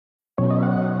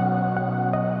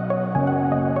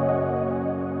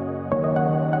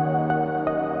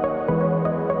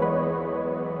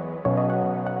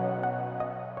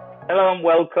warm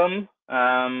welcome.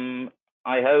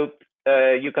 I hope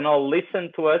you can all listen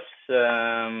to us.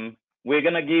 We're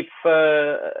going to give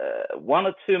 1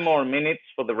 or 2 more minutes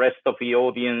for the rest of the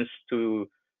audience to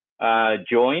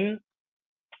join.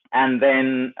 And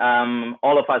then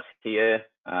all of us here,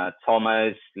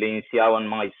 Thomas, Lin Xiao, and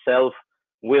myself,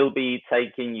 will be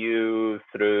taking you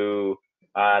through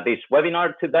this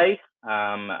webinar today,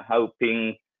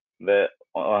 hoping that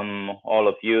all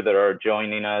of you that are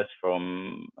joining us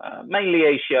from mainly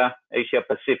Asia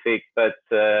Pacific, but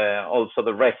also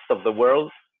the rest of the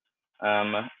world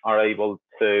are able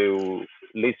to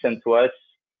listen to us.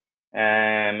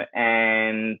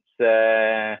 And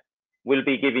we'll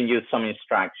be giving you some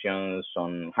instructions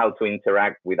on how to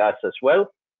interact with us as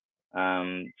well.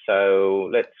 So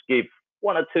let's give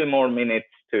 1 or 2 more minutes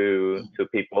to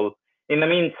people. In the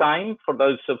meantime, for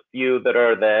those of you that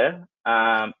are there,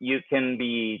 you can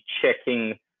be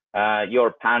checking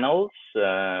your panels.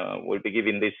 We'll be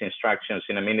giving these instructions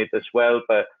in a minute as well,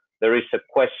 but there is a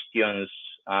questions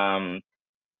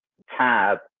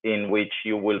tab in which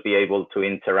you will be able to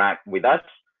interact with us.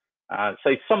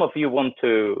 So if some of you want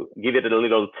to give it a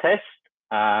little test,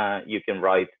 you can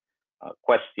write a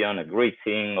question, a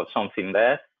greeting, or something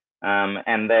there.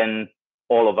 And then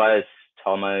all of us,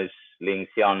 Thomas, Ling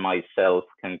Xiao, and myself,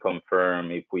 can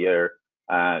confirm if we are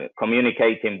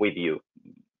communicating with you.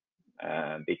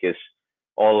 Because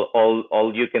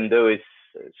all you can do is,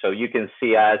 so you can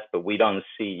see us, but we don't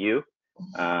see you.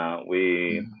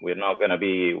 We're not going to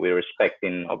be, we're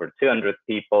expecting over 200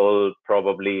 people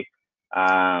probably.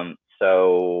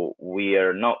 So we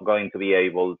are not going to be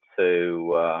able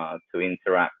to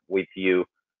interact with you,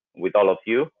 with all of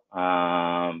you.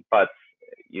 But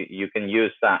you can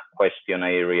use that question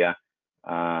area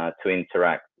to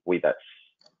interact with us.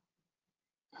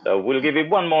 So we'll give it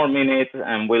 1 more minute,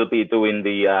 and we'll be doing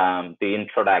the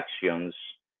introductions,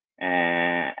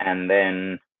 and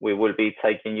then we will be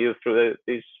taking you through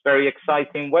this very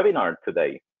exciting webinar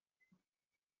today.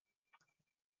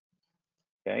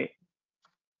 Okay.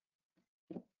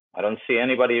 I don't see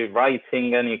anybody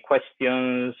writing any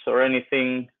questions or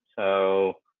anything,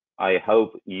 so I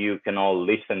hope you can all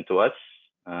listen to us.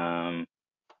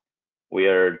 We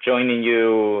are joining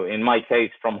you, in my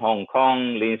case, from Hong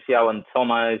Kong. Lin Xiao and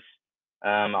Thomas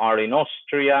are in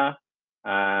Austria,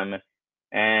 and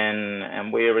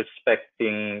we're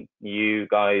expecting you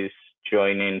guys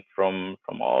joining from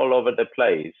all over the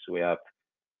place. We have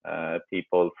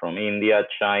people from India,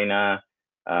 China,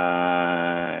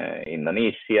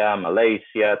 Indonesia,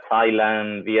 Malaysia,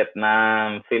 Thailand,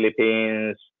 Vietnam,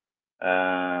 Philippines,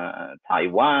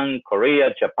 Taiwan,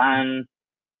 Korea, Japan,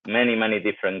 many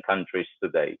different countries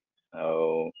today.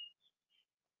 So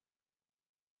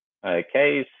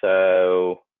okay,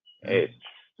 so it's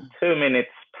 2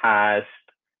 minutes past,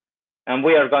 and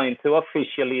we are going to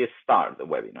officially start the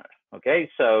webinar. Okay,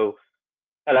 so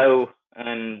hello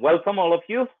and welcome all of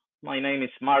you. My name is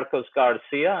Marcos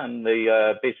Garcia. I'm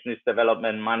the Business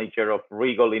Development Manager of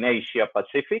Regal in Asia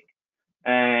Pacific.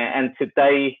 And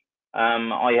today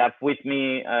I have with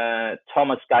me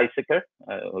Thomas Geisecker,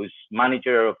 who's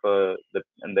manager of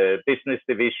the business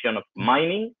division of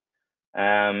mining.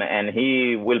 And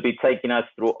he will be taking us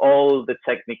through all the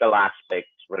technical aspects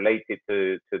related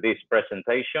to this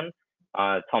presentation.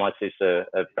 Thomas is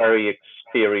a very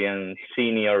experienced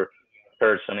senior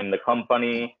person in the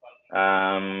company,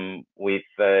 with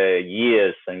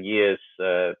years and years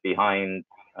behind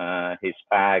his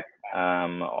back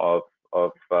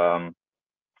of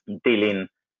dealing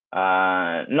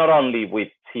not only with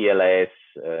TLS,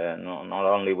 not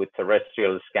only with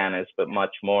terrestrial scanners, but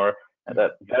much more,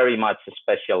 that very much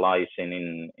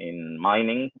specializing in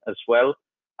mining as well.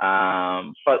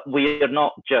 But we are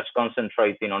not just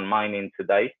concentrating on mining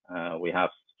today. We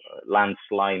have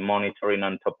landslide monitoring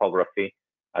and topography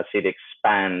as it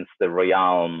expands the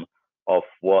realm of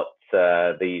what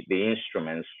the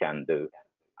instruments can do.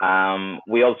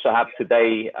 We also have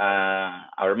today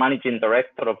our Managing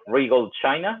Director of Regal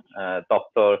China,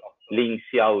 Dr. Ling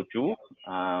Xiao Zhu,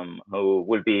 who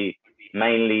will be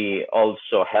mainly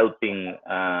also helping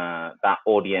that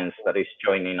audience that is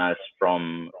joining us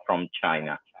from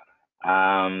China.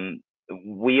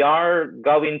 We are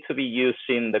going to be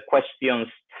using the questions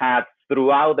tab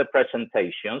throughout the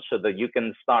presentation so that you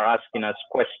can start asking us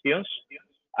questions.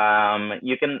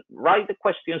 You can write the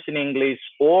questions in English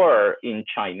or in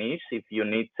Chinese if you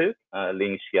need to.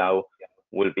 Ling Xiao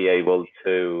will be able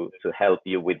to help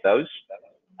you with those.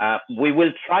 We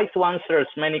will try to answer as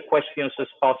many questions as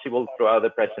possible throughout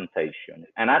the presentation.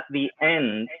 And at the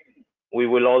end, we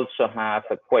will also have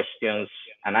a questions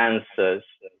and answers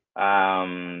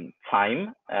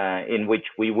time in which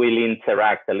we will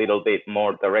interact a little bit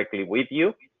more directly with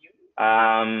you.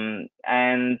 And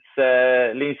Lin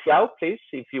Xiao, please,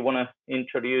 if you want to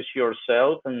introduce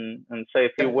yourself and say a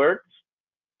few words.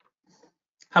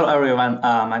 Hello, everyone.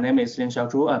 My name is Lin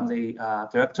Xiaozhu. I'm the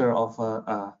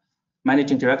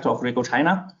Managing Director of Rigo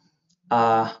China.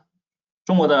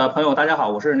 中国的朋友大家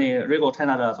好，我是Rigo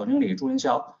China 的总经理朱云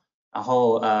霄。然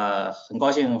后很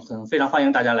高兴，非常欢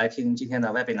迎大家来听今天的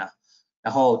webinar。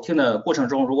然后听的过程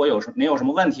中，如果您有什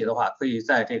么问题的话，可以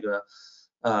在这个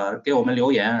给我们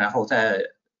留言，然后在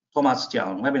Thomas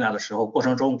讲 webinar 的时候过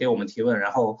程中给我们提问，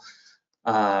然后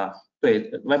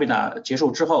对 webinar 结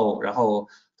束之后，然后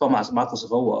Thomas、Marcus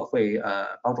和我会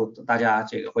帮助大家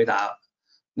这个回答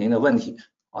您的问题。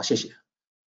好，谢谢。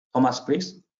Thomas,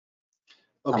 please.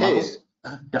 Okay.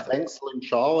 Thanks, Lin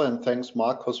Xiao, and thanks,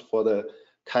 Marcus, for the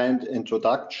kind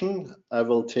introduction. I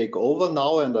will take over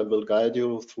now and I will guide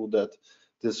you through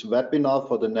this webinar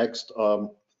for the next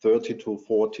 30 to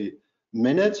 40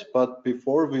 minutes. But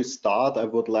before we start, I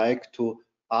would like to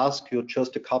ask you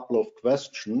just a couple of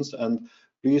questions, and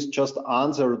please just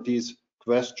answer these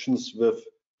questions with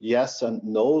yes and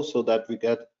no so that we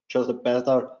get just a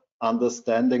better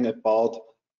understanding about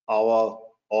our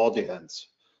audience.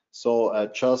 So I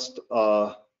just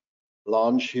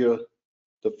launch here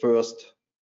the first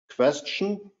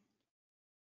question.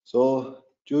 So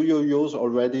do you use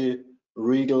already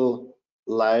Regal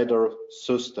LiDAR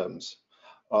systems?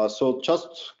 So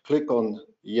just click on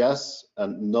yes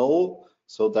and no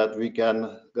so that we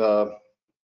can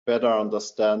better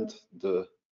understand the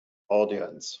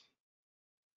audience.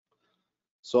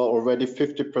 So already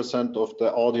 50% of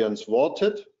the audience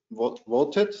voted.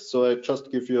 So I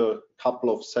just give you a couple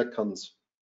of seconds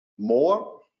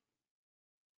more.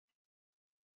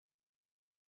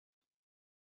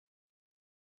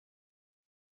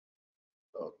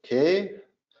 Okay,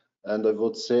 and I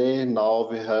would say now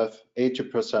we have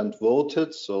 80%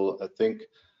 voted, so I think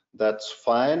that's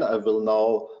fine. I will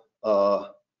now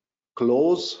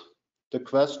close the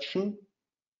question.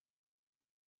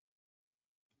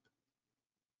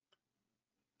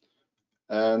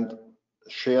 And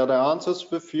share the answers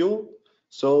with you.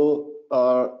 So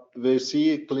we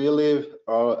see clearly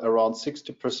around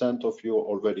 60% of you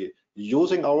already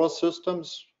using our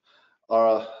systems.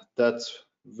 That's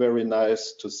very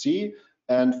nice to see.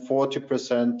 And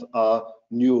 40% are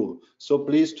new. So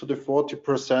please, to the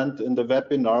 40% in the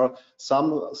webinar,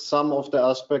 some of the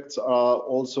aspects are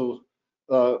also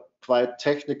quite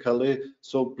technically.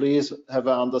 So please have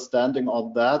an understanding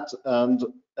on that. And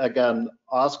again,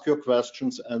 ask your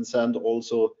questions and send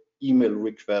also email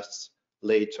requests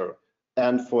later.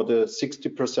 And for the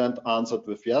 60% answered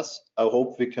with yes, I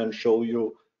hope we can show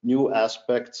you new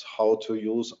aspects how to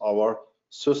use our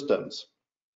systems.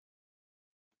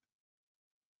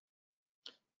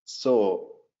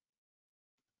 So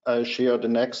I share the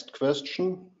next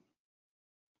question.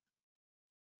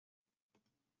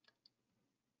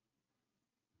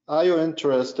 Are you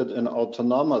interested in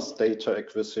autonomous data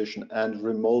acquisition and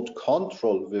remote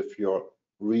control with your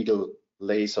Regal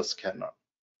laser scanner?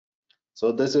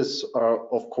 So this is,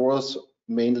 of course,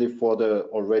 mainly for the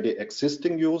already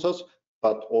existing users,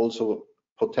 but also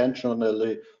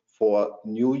potentially for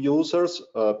new users,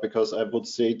 because I would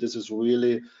say this is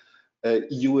really a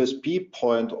USP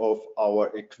point of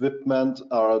our equipment,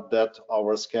 that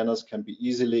our scanners can be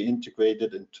easily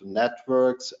integrated into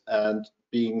networks and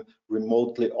being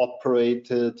remotely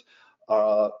operated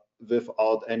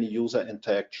without any user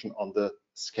interaction on the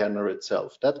scanner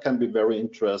itself. That can be very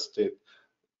interesting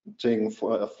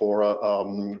for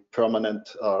permanent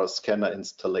scanner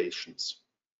installations.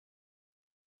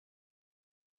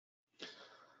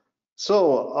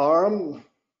 So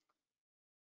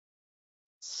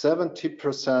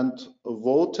 70%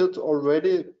 voted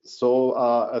already. So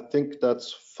I think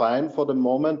that's fine for the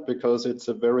moment because it's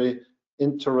a very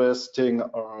interesting,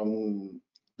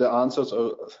 the answers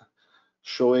are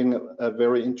showing a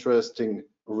very interesting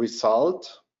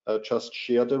result. Just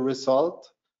share the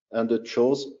result, and it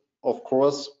shows, of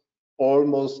course,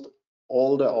 almost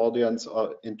all the audience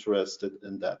are interested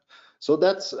in that. So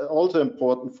that's also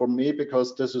important for me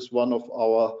because this is one of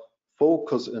our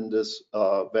focus in this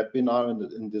webinar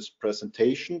and in this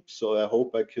presentation. So I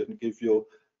hope I can give you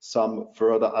some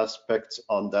further aspects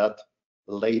on that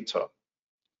later.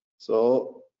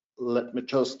 So let me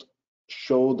just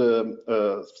show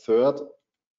the third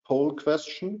poll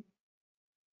question.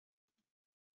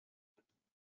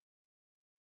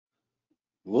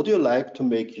 Would you like to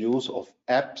make use of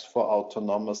apps for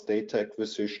autonomous data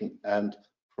acquisition and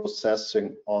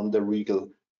processing on the Regal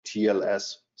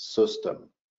TLS system?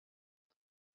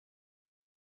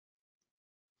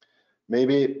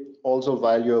 Maybe also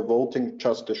while you're voting,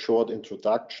 just a short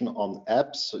introduction on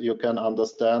apps. You can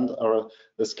understand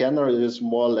the scanner is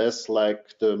more or less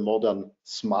like the modern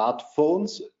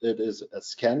smartphones. It is a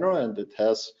scanner and it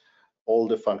has all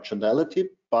the functionality,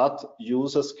 but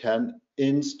users can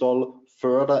install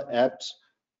further apps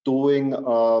doing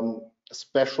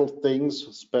special things,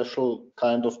 special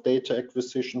kind of data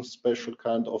acquisition, special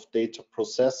kind of data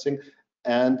processing,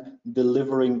 and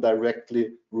delivering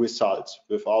directly results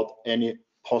without any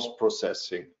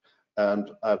post-processing. And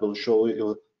I will show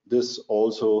you this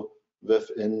also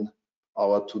within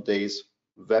our today's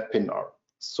webinar.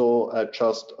 So I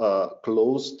just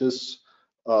close this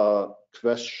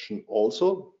question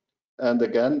also. And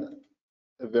again,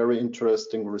 a very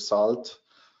interesting result.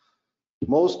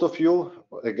 Most of you,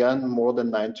 again, more than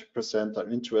 90% are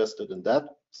interested in that.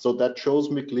 So that shows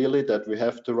me clearly that we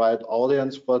have the right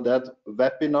audience for that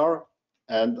webinar,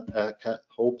 and I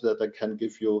hope that I can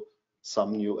give you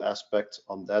some new aspects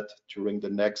on that during the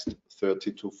next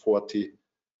 30 to 40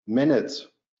 minutes.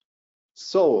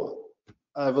 So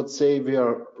I would say we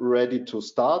are ready to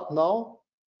start now.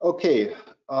 Okay,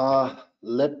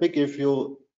 let me give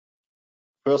you,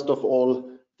 first of all,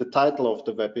 the title of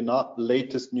the webinar,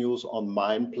 latest news on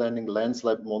mine planning,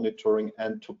 landslide monitoring,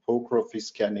 and topography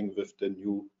scanning with the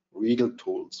new Regal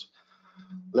tools.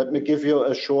 Let me give you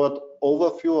a short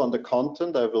overview on the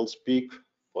content. I will speak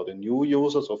for the new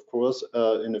users, of course,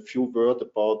 in a few words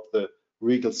about the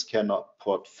Regal scanner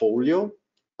portfolio.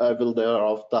 I will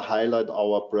thereafter highlight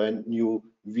our brand new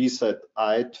VZI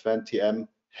 20M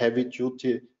heavy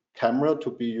duty camera to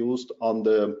be used on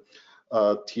the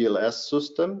TLS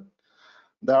system.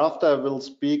 Thereafter, I will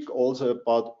speak also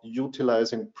about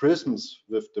utilizing prisms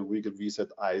with the Regal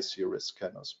VZI series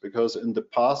scanners, because in the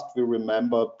past we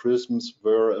remember prisms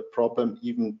were a problem,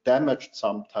 even damaged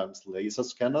sometimes laser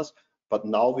scanners, but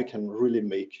now we can really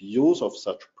make use of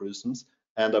such prisms,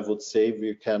 and I would say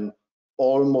we can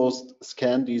almost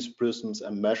scan these prisms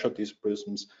and measure these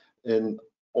prisms in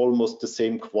almost the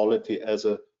same quality as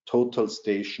a total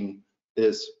station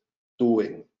is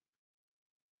doing.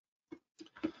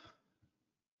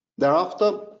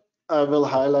 Thereafter, I will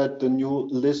highlight the new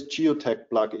List Geotech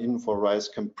plugin for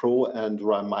RISECAM Pro and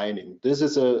Mining. This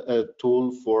is a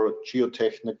tool for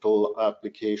geotechnical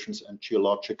applications and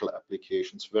geological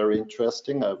applications. Very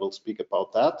interesting. I will speak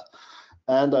about that.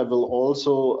 And I will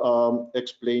also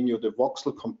explain you the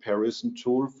voxel comparison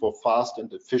tool for fast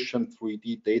and efficient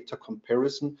 3D data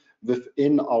comparison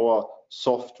within our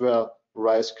software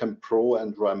RISECAM Pro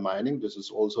and Mining. This is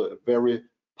also a very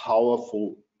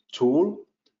powerful tool.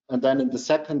 And then in the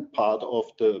second part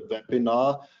of the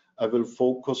webinar, I will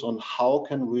focus on how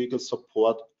can Regal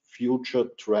support future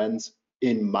trends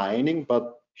in mining,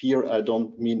 but here I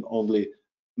don't mean only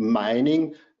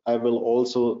mining. I will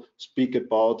also speak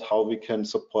about how we can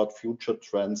support future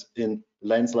trends in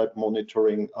landslide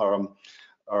monitoring,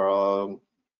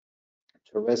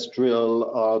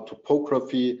 terrestrial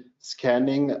topography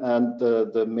scanning, and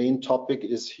the main topic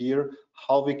is here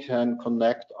how we can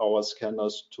connect our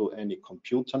scanners to any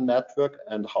computer network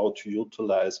and how to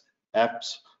utilize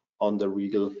apps on the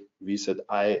Regal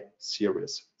VZI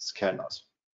series scanners.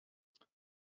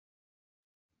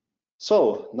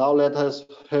 So now let us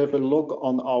have a look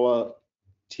on our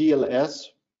TLS,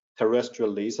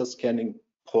 terrestrial laser scanning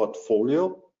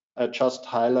portfolio. I just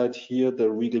highlight here the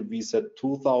Regal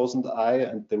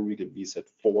VZ2000i and the Regal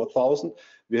VZ4000.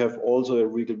 We have also a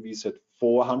Regal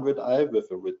VZ400i with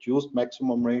a reduced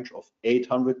maximum range of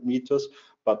 800 meters,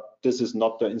 but this is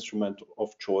not the instrument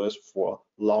of choice for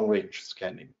long-range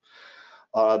scanning.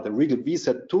 The Regal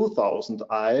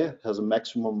VZ2000i has a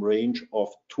maximum range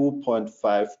of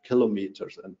 2.5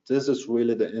 kilometers, and this is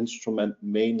really the instrument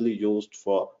mainly used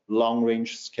for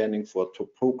long-range scanning, for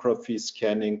topography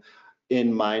scanning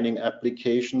in mining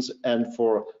applications, and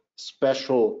for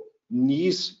special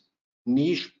niche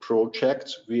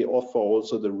projects. We offer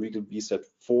also the Regal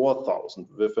VZ4000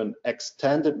 with an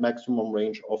extended maximum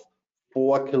range of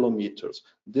 4 kilometers.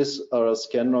 This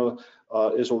scanner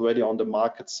is already on the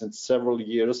market since several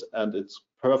years, and it's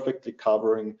perfectly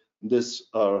covering this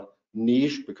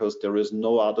niche because there is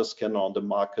no other scanner on the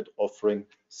market offering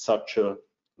such a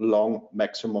long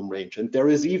maximum range. And there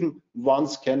is even one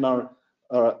scanner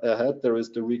ahead. There is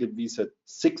the Regal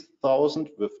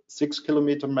VZ6000 with 6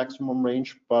 kilometer maximum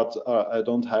range, but I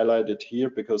don't highlight it here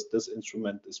because this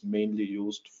instrument is mainly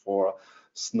used for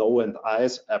snow and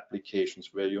ice applications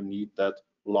where you need that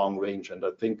long range. And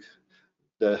I think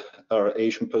the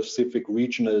Asian Pacific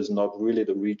region is not really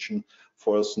the region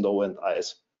for snow and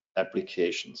ice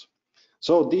applications.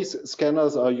 So these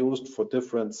scanners are used for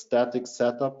different static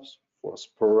setups, for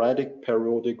sporadic,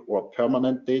 periodic, or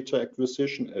permanent data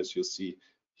acquisition, as you see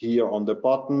here on the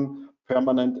bottom,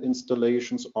 permanent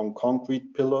installations on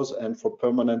concrete pillars, and for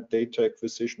permanent data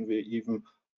acquisition, we even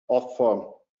offer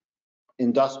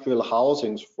industrial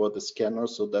housings for the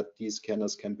scanners so that these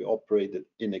scanners can be operated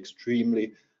in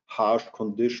extremely harsh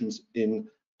conditions in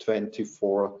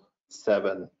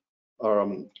 24/7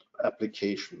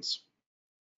 applications.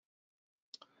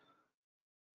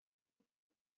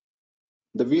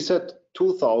 The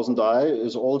VZ2000i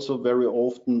is also very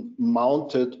often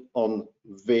mounted on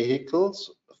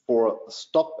vehicles for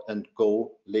stop and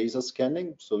go laser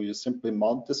scanning. So you simply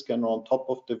mount the scanner on top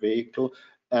of the vehicle,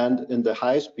 and in the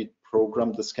high-speed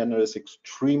program, the scanner is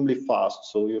extremely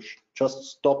fast. So you just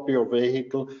stop your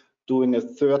vehicle doing a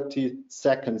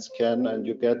 30-second scan, and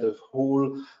you get a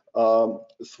whole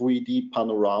 3D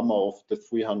panorama of the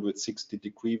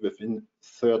 360-degree within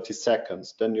 30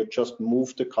 seconds. Then you just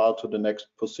move the car to the next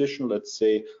position, let's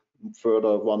say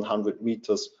further 100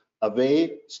 meters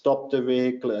away, stop the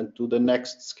vehicle and do the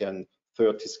next scan,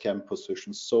 30 scan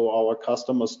positions. So our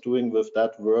customers doing with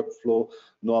that workflow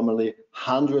normally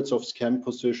hundreds of scan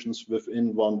positions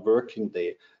within one working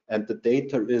day. And the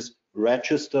data is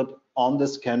registered on the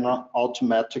scanner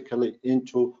automatically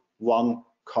into one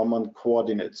common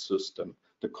coordinate system.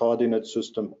 The coordinate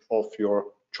system of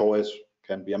your choice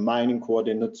can be a mining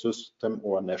coordinate system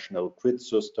or a national grid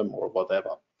system or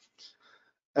whatever.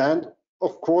 And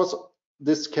of course,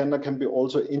 this scanner can be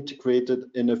also integrated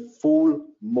in a full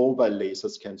mobile laser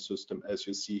scan system, as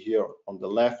you see here on the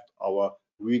left, our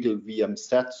Regal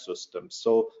VMZ system.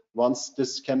 So once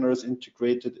this scanner is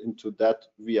integrated into that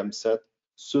VMZ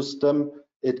system,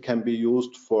 it can be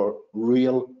used for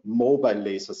real mobile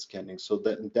laser scanning. So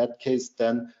that in that case,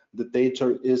 then the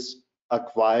data is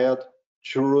acquired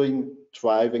during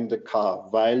driving the car.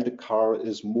 While the car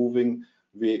is moving,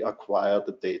 we acquire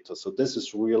the data. So this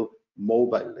is real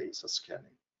mobile laser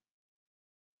scanning.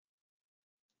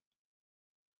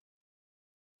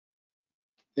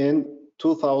 In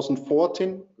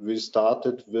 2014, we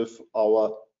started with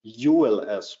our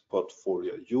ULS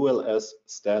portfolio. ULS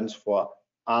stands for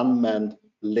unmanned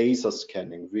laser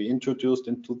scanning. We introduced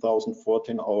in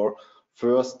 2014 our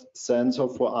first sensor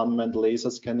for unmanned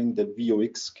laser scanning, the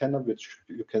VOX scanner, which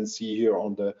you can see here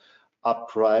on the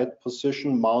upright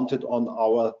position, mounted on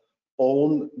our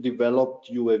own developed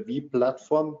UAV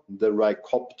platform, the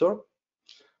Rycopter.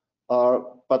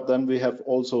 But then we have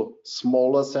also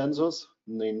smaller sensors,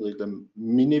 namely the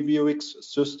mini VOX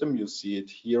system. You see it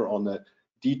here on a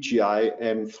DJI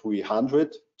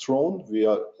M300 drone. We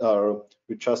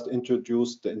just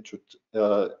introduced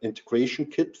the integration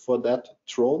kit for that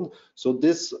drone. So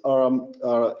this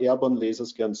airborne laser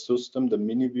scan system, the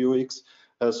mini VOX,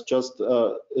 is just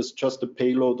a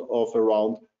payload of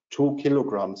around 2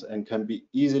 kilograms and can be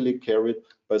easily carried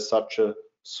by such a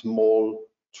small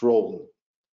drone.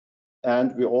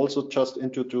 And we also just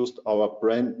introduced our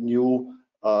brand new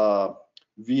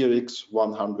VX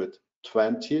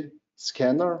 120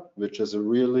 scanner, which is a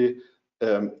really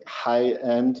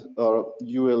high-end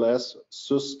ULS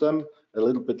system, a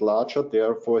little bit larger,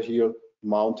 therefore here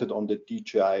mounted on the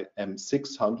DJI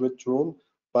M600 drone.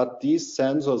 But these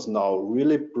sensors now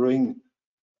really bring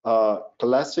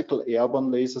classical airborne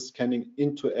laser scanning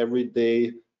into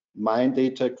everyday mine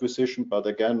data acquisition, but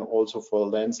again also for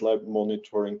landslide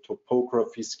monitoring,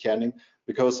 topography scanning,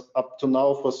 because up to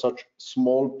now for such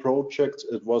small projects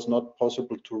it was not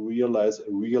possible to realize a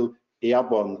real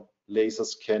airborne laser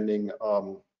scanning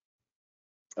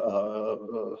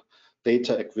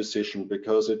data acquisition,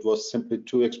 because it was simply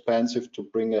too expensive to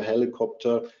bring a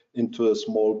helicopter into a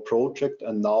small project.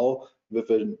 And now with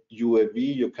a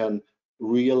UAV you can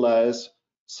realize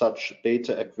such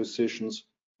data acquisitions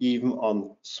even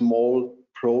on small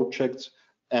projects,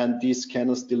 and these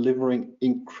scanners delivering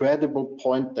incredible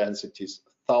point densities,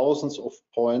 thousands of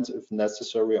points if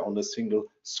necessary on a single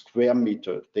square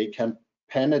meter. They can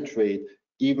penetrate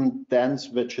even dense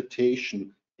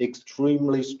vegetation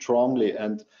extremely strongly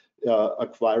and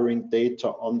acquiring data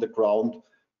on the ground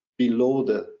below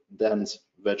the dense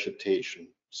vegetation.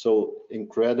 So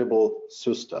incredible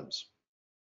systems.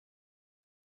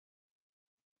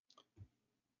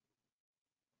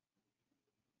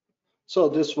 So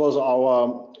this was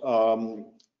our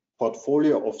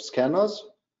portfolio of scanners,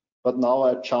 but now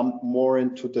I jump more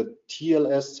into the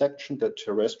TLS section, the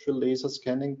terrestrial laser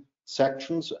scanning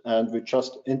sections, and we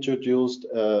just introduced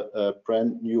a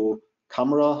brand new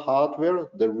camera hardware,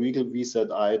 the Regal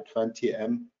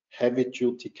VZI-20M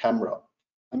heavy-duty camera.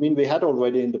 I mean, we had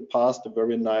already in the past a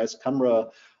very nice camera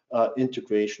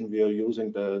integration. We are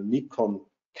using the Nikon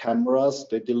cameras.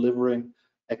 They're delivering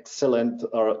excellent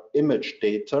image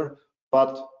data.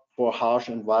 but for harsh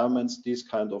environments, these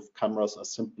kind of cameras are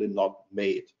simply not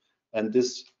made. And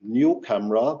this new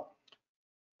camera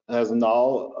has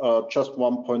now just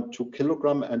 1.2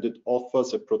 kilogram, and it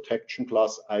offers a protection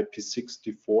class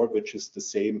IP64, which is the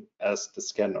same as the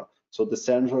scanner. So the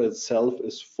sensor itself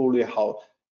is fully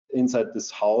inside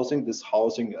this housing. This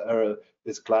housing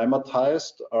is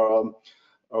climatized,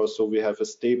 so we have a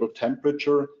stable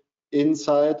temperature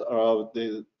inside.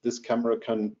 This camera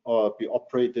can be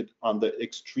operated under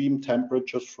extreme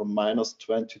temperatures from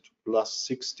 -20 to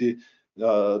 +60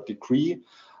 degree.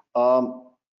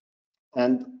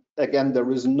 And again,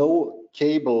 there is no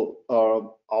cable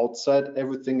outside.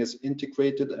 Everything is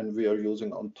integrated, and we are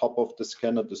using on top of the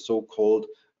scanner the so-called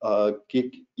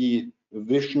GigE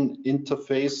Vision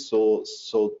interface.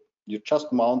 So you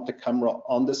just mount the camera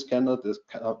on the scanner. The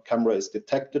camera is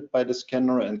detected by the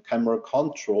scanner, and camera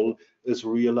control is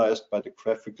realized by the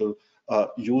graphical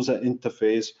user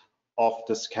interface of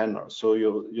the scanner. So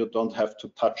you don't have to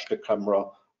touch the camera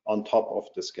on top of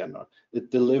the scanner. It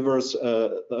delivers,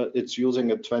 it's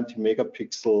using a 20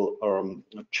 megapixel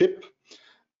chip,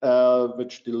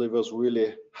 which delivers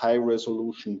really high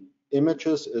resolution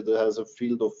images. It has a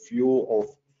field of view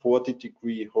of 40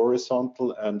 degree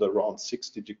horizontal and around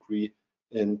 60 degree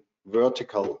in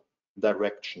vertical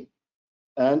direction.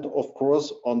 And of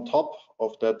course, on top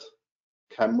of that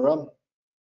camera,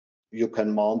 you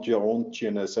can mount your own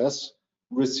GNSS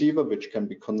receiver, which can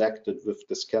be connected with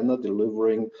the scanner,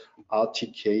 delivering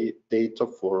RTK data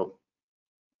for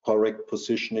correct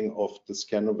positioning of the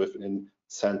scanner within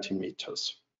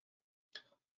centimeters.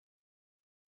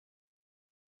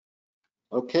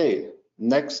 Okay,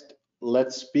 next,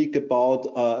 let's speak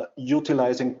about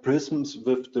utilizing prisms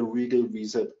with the Regal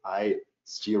VZI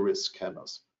series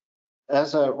scanners.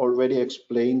 As I already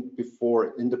explained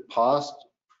before, in the past,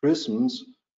 prisms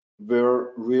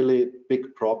were really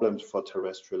big problems for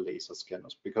terrestrial laser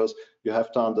scanners, because you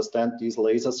have to understand these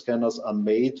laser scanners are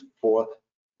made for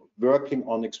working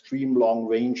on extreme long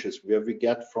ranges, where we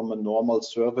get from a normal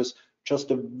surface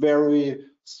just a very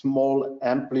small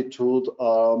amplitude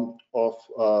of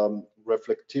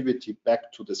reflectivity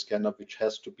back to the scanner, which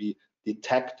has to be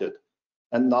detected.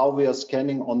 And now we are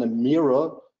scanning on a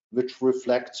mirror which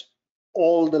reflects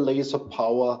all the laser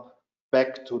power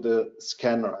back to the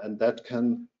scanner, and that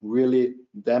can really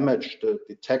damage the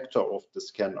detector of the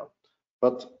scanner.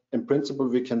 But in principle,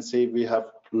 we can say we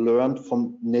have learned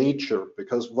from nature,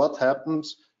 because what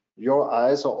happens, your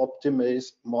eyes are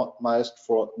optimized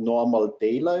for normal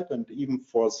daylight and even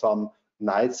for some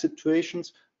night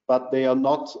situations, but they are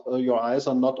not, your eyes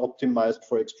are not optimized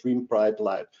for extreme bright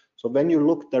light. So when you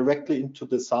look directly into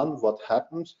the sun, what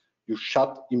happens? You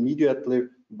shut immediately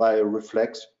by a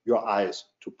reflex your eyes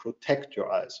to protect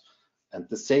your eyes. And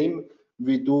the same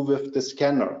we do with the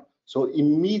scanner. So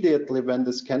immediately when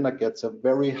the scanner gets a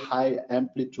very high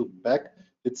amplitude back,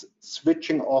 it's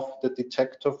switching off the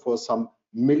detector for some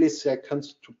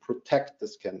milliseconds to protect the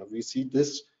scanner. We see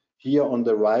this here on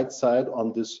the right side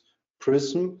on this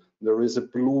prism. There is a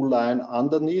blue line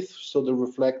underneath, so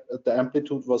the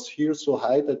amplitude was here so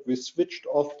high that we switched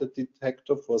off the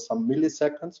detector for some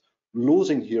milliseconds,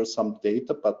 losing here some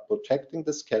data but protecting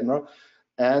the scanner,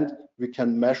 and we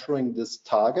can measuring this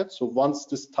target. So once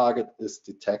this target is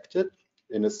detected,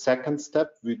 in a second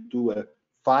step we do a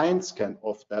fine scan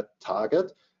of that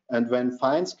target, and when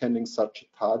fine scanning such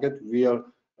a target, we are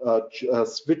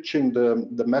switching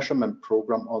the measurement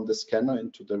program on the scanner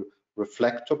into the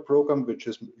reflector program, which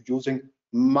is using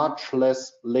much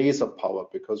less laser power,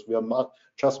 because we are not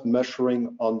just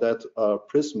measuring on that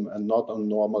prism and not on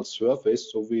normal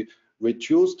surface. So we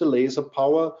reduce the laser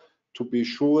power to be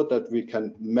sure that we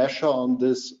can measure on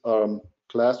this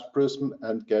glass prism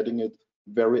and getting it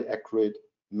very accurate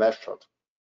measured.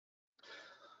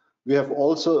 We have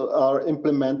also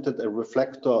implemented a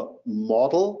reflector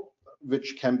model,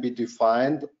 which can be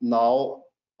defined now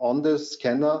on the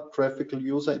scanner graphical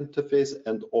user interface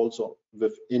and also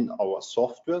within our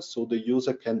software. So the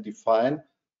user can define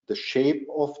the shape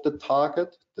of the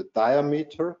target, the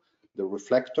diameter, the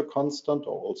reflector constant,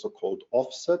 or also called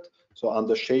offset. So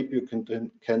under shape, you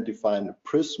can define a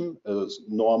prism, a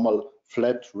normal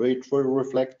flat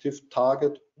retroreflective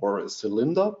target, or a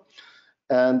cylinder.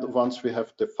 And once we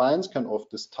have defined scan of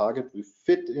this target, we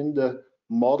fit in the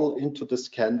model into the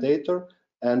scan data.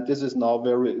 And this is now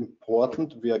very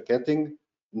important. We are getting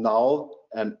now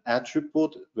an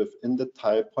attribute within the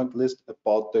type point list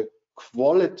about the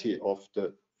quality of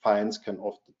the fine scan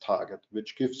of the target,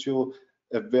 which gives you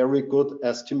a very good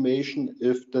estimation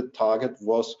if the target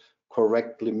was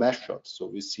correctly measured. So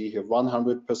we see here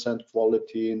 100%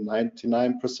 quality,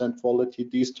 99% quality.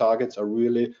 These targets are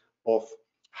really of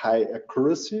high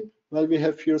accuracy, while we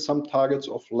have here some targets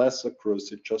of less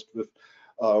accuracy, just with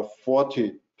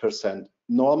 40%.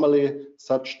 Normally,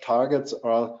 such targets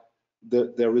are,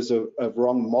 there is a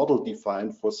wrong model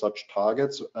defined for such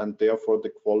targets, and therefore the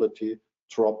quality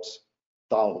drops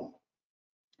down.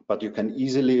 But you can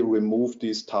easily remove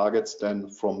these targets then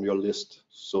from your list,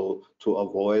 so to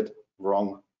avoid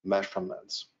wrong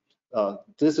measurements.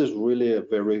 This is really a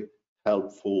very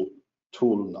helpful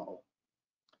tool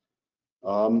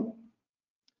now.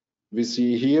 We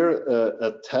see here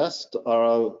a test.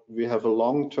 We have a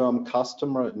long-term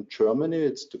customer in Germany.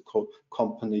 It's the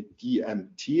company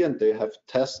DMT, and they have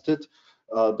tested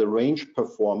the range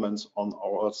performance on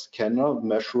our scanner,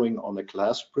 measuring on a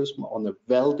glass prism on a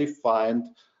well-defined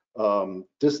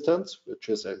distance, which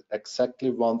is exactly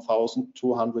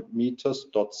 1,200 meters,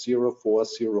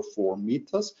 0.0404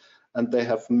 meters. And they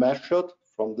have measured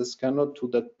from the scanner to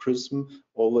that prism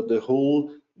over the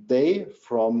whole day,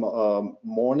 from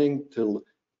morning till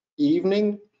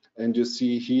evening. And you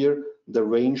see here the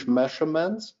range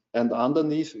measurements, and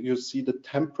underneath you see the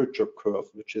temperature curve,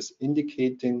 which is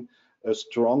indicating a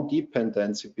strong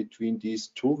dependency between these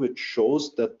two, which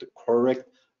shows that the correct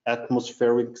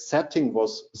atmospheric setting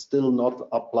was still not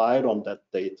applied on that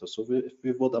data. So if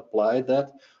we would apply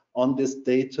that on this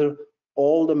data,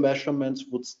 all the measurements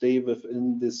would stay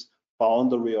within this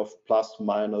boundary of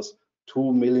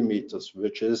 ±2 millimeters,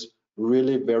 which is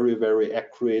really very, very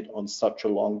accurate on such a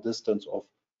long distance of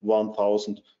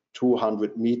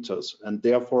 1,200 meters. And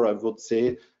therefore, I would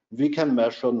say we can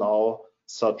measure now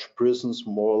such prisms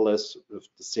more or less with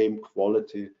the same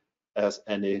quality as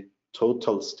any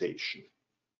total station.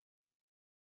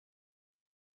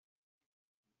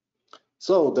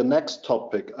 So the next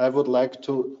topic, I would like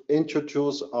to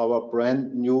introduce our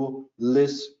brand new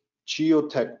LIS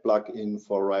Geotech plugin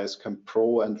for RISE-CAM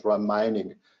Pro and RAM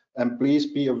mining. And please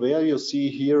be aware, you see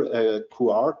here a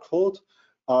QR code.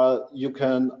 You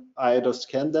can either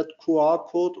scan that QR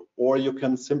code, or you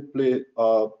can simply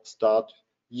start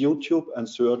YouTube and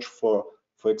search for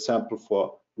example,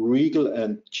 for Regal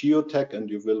and Geotech, and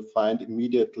you will find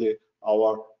immediately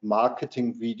our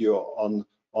marketing video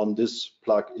on this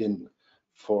plugin,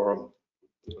 for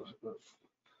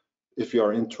if you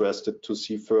are interested to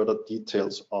see further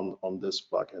details on this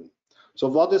plugin. So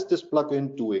what is this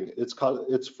plugin doing? It's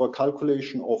for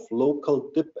calculation of local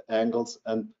dip angles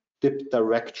and dip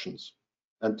directions.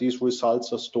 And these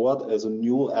results are stored as a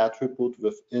new attribute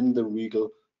within the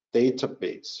Regal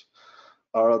database.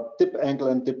 Dip angle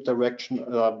and dip direction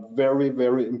are very,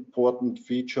 very important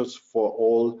features for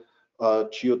all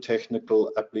geotechnical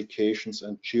applications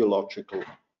and geological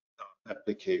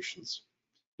applications.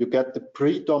 You get the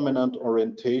predominant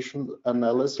orientation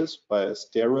analysis by a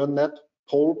stereo net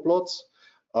pole plots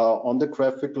on the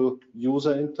graphical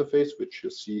user interface, which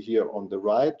you see here on the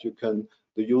right. The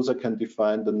user can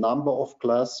define the number of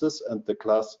classes and the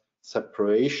class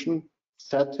separation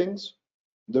settings.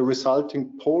 The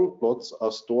resulting pole plots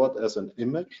are stored as an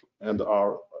image and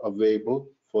are available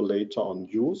for later on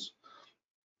use.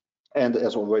 And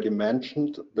as already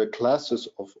mentioned, the classes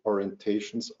of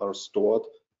orientations are stored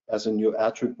as a new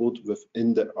attribute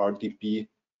within the RDB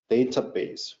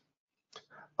database.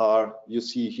 You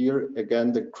see here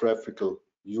again the graphical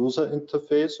user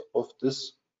interface of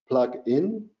this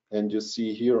plugin, and you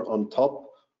see here on top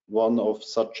one of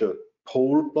such a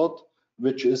pole plot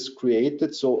which is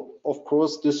created. So of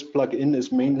course this plugin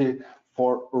is mainly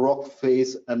for rock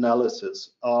phase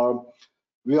analysis.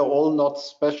 We are all not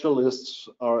specialists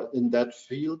in that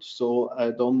field, so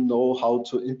I don't know how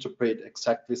to interpret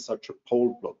exactly such a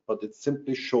pole plot, but it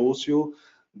simply shows you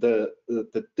the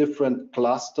different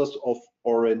clusters of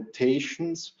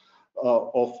orientations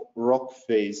of rock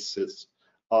faces.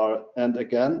 And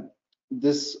again,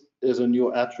 this is a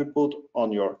new attribute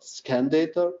on your scan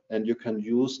data, and you can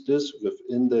use this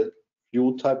within the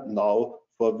view type now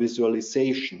for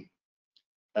visualization.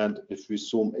 And if we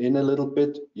zoom in a little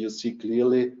bit, you see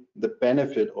clearly the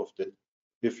benefit of it.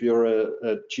 If you're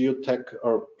a geotech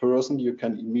or person, you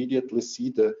can immediately see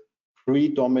the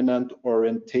predominant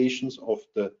orientations of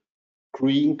the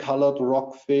green colored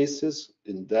rock faces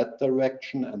in that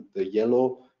direction and the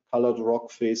yellow colored rock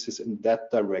faces in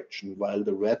that direction, while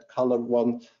the red colored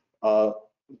ones are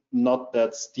not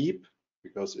that steep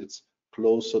because it's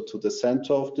closer to the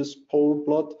center of this pole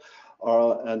plot,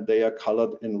 and they are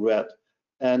colored in red.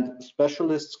 And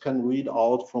specialists can read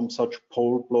out from such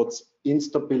pole plots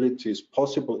instabilities,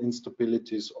 possible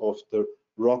instabilities of the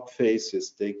rock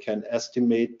faces. They can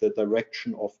estimate the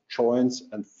direction of joints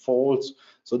and faults.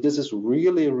 So this is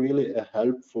really, really a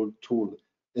helpful tool.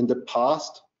 In the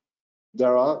past,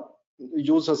 there are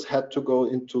users had to go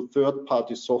into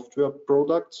third-party software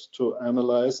products to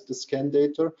analyze the scan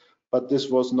data, but this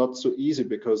was not so easy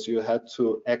because you had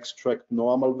to extract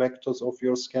normal vectors of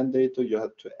your scan data, you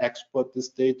had to export this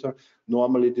data.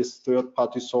 Normally these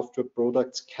third-party software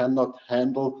products cannot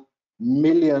handle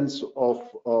millions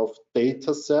of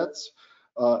data sets,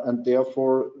 and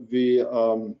therefore we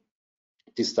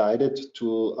decided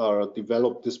to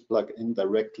develop this plugin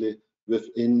directly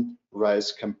within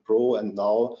RiseCam Pro. And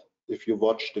now if you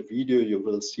watch the video, you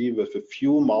will see with a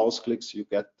few mouse clicks you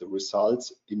get the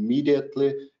results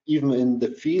immediately, even in the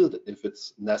field if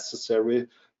it's necessary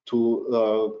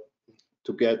to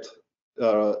get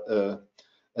a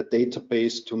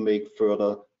database to make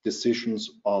further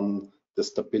decisions on the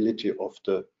stability of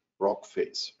the rock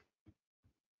face.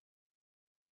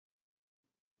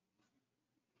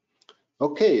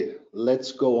 Okay,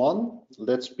 let's go on.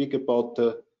 Let's speak about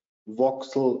the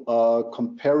voxel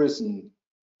comparison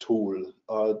tool.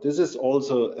 This is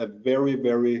also a very,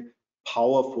 very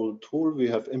powerful tool. We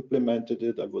have implemented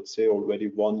it, I would say, already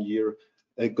 1 year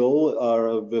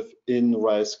ago within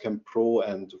RiseCam Pro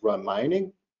and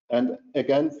Mining. And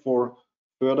again, for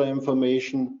further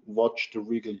information, watch the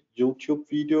Regal YouTube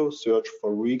video, search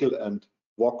for Regal and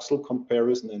voxel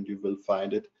comparison, and you will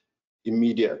find it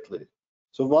immediately.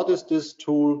 So what is this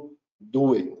tool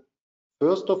doing?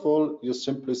 First of all, you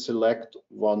simply select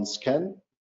one scan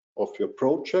of your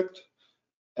project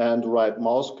and right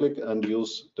mouse click and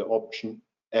use the option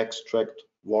extract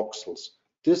voxels.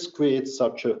 This creates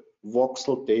such a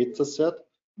voxel data set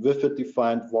with a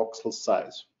defined voxel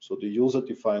size. So the user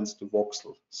defines the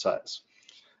voxel size.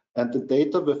 And the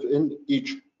data within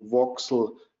each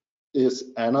voxel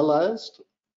is analyzed,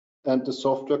 and the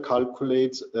software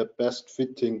calculates a best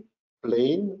fitting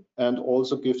plane and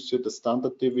also gives you the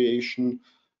standard deviation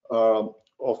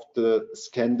of the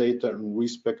scan data in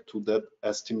respect to that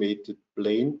estimated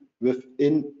plane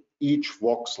within each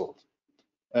voxel.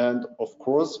 And of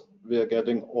course, we are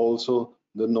getting also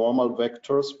the normal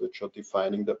vectors, which are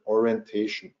defining the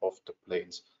orientation of the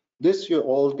planes. This you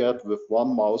all get with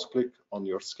one mouse click on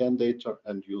your scan data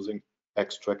and using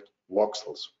extract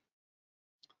voxels.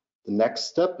 The next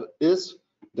step is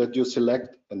that you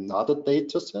select another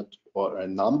data set or a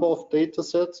number of data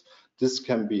sets. This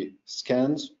can be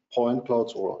scans, point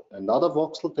clouds, or another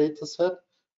voxel data set.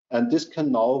 And this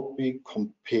can now be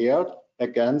compared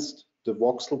against the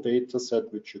voxel data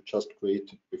set which you just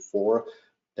created before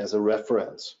as a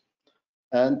reference.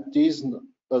 And these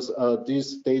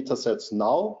data sets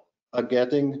now are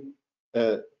getting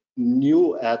a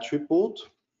new attribute.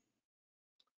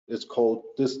 It's called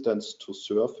distance to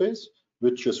surface,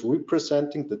 which is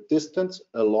representing the distance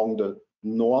along the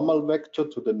normal vector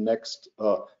to the next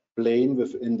plane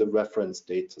within the reference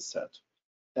data set.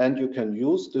 And you can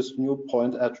use this new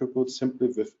point attribute simply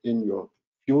within your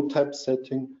view type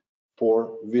setting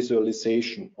for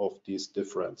visualization of these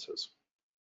differences.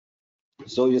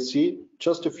 So you see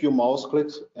just a few mouse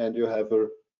clicks and you have a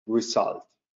result.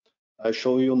 I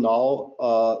show you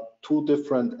now two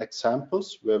different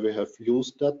examples where we have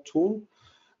used that tool.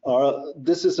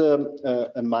 This is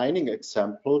a mining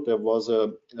example. There was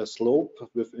a slope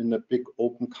within a big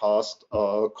open cast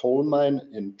coal mine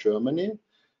in Germany.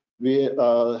 We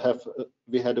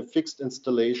had a fixed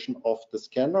installation of the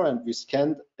scanner and we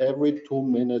scanned every 2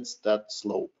 minutes that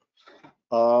slope.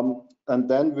 And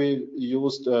then we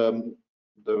used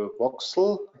the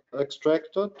voxel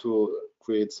extractor to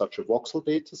create such a voxel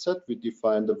data set. We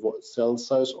defined the cell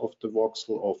size of the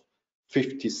voxel of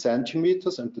 50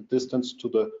 centimeters and the distance to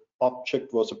the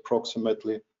object was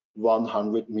approximately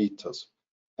 100 meters.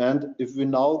 And if we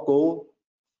now go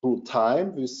through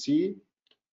time, we see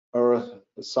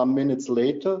some minutes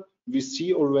later, we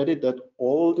see already that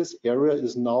all this area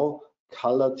is now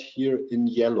colored here in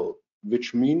yellow,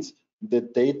 which means the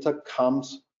data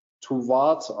comes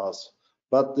towards us.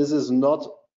 But this is not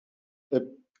a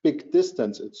big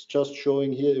distance. It's just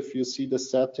showing here, if you see the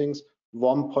settings,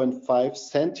 1.5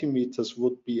 centimeters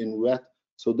would be in red.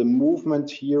 So the movement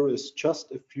here is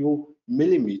just a few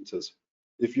millimeters.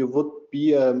 If you would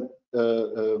be a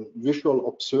visual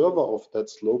observer of that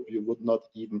slope, you would not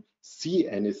even see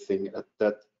anything at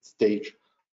that stage.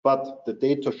 But the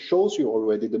data shows you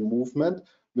already the movement,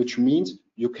 which means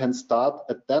you can start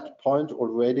at that point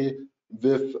already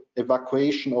with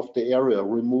evacuation of the area,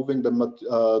 removing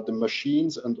the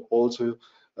machines and also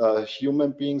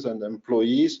human beings and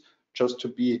employees, just to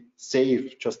be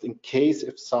safe, just in case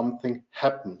if something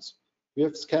happens. We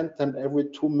have scanned them every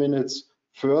 2 minutes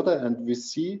further and we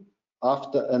see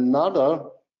after another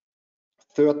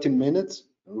 30 minutes,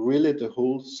 really the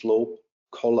whole slope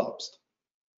collapsed.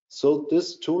 So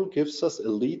this tool gives us a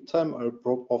lead time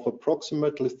of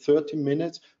approximately 30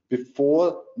 minutes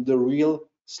before the real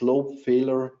slope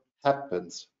failure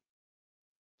happens.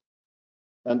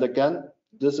 And again,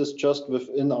 this is just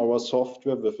within our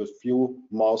software with a few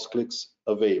mouse clicks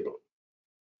available.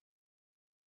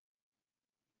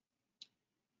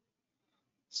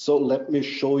 So let me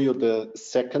show you the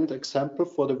second example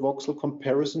for the voxel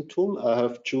comparison tool. I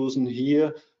have chosen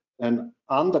here an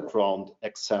underground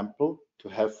example to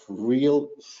have real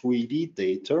 3D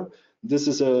data. This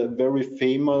is a very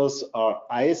famous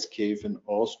ice cave in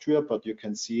Austria, but you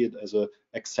can see it as an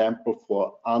example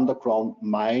for underground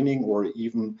mining or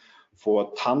even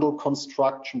for tunnel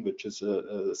construction, which is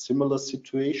a similar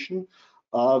situation.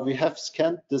 We have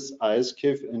scanned this ice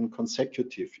cave in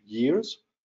consecutive years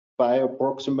by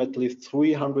approximately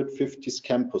 350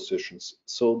 scan positions.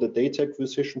 So the data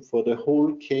acquisition for the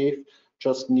whole cave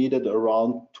just needed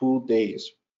around 2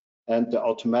 days. And the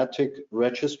automatic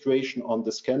registration on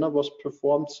the scanner was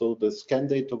performed. So the scan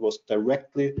data was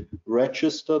directly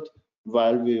registered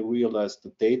while we realized the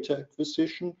data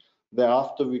acquisition.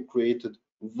 Thereafter, we created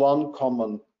one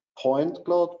common point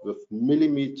cloud with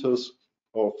millimeters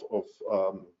of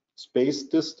space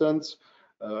distance.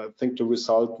 I think the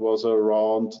result was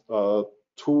around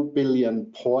 2 billion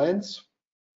points.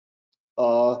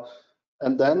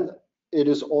 And then it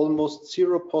is almost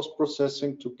zero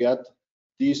post-processing to get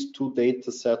these two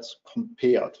data sets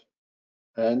compared.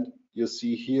 And you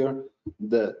see here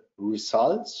the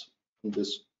results in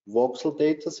this voxel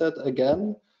data set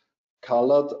again,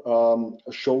 colored,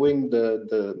 showing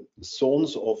the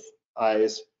zones of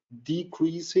ice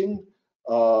decreasing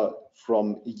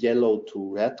from yellow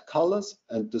to red colors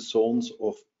and the zones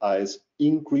of ice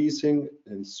increasing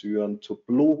in cyan to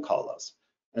blue colors.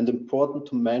 And important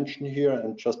to mention here,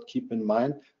 and just keep in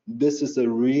mind, this is a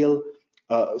real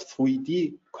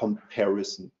 3D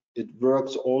comparison. It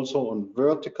works also on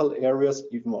vertical areas,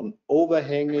 even on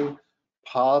overhanging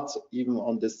parts, even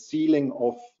on the ceiling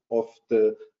of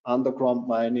the underground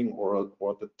mining or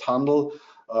the tunnel.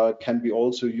 Can be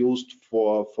also used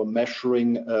for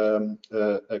measuring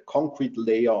a concrete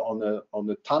layer on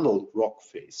a tunnel rock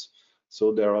face.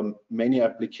 So there are many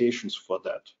applications for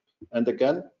that. And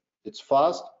again, it's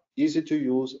fast, easy to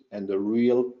use, and a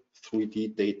real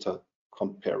 3D data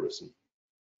comparison.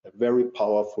 A very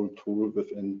powerful tool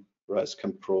within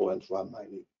RISE-CAM Pro and RAM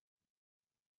mining.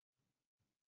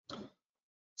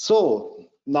 So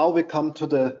now we come to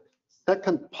the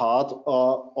second part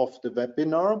of the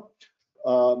webinar.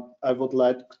 I would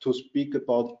like to speak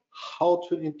about how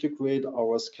to integrate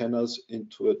our scanners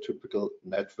into a typical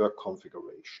network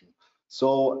configuration.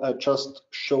 So I just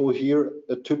show here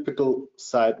a typical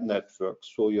site network.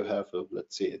 So you have,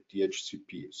 let's say, a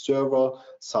DHCP server,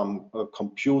 some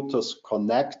computers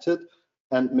connected,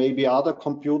 and maybe other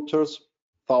computers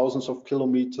thousands of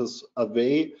kilometers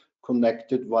away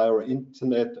connected via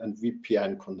internet and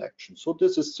VPN connection. So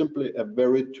this is simply a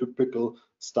very typical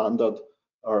standard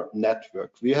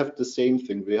network. We have the same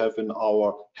thing. We have in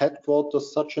our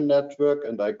headquarters such a network,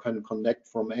 and I can connect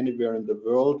from anywhere in the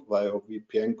world via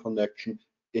VPN connection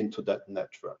into that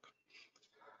network.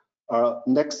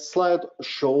 Next slide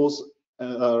shows,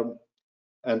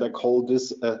 and I call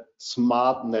this a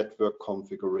smart network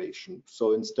configuration.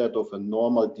 So instead of a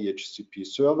normal DHCP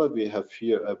server, we have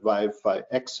here a Wi-Fi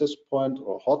access point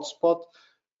or hotspot.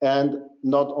 And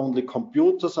not only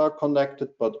computers are connected,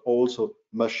 but also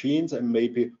machines, and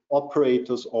maybe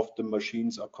operators of the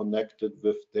machines are connected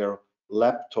with their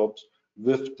laptops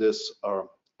with this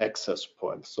access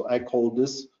point. So I call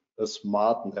this a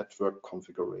smart network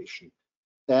configuration.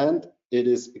 And it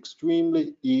is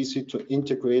extremely easy to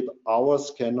integrate our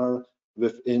scanner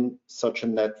within such a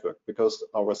network, because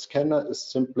our scanner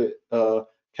is simply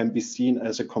can be seen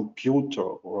as a computer,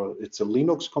 or it's a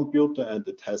Linux computer, and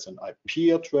it has an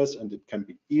IP address, and it can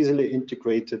be easily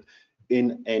integrated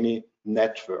in any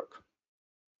network.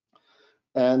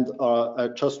 And I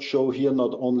just show here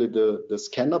not only the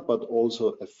scanner, but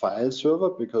also a file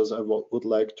server, because I would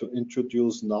like to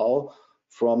introduce now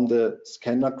from the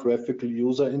scanner graphical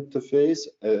user interface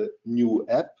a new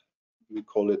app. We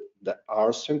call it the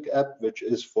rsync app, which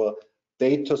is for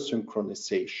data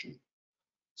synchronization.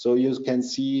 So you can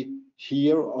see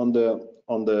here on the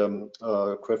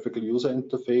graphical user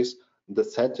interface, the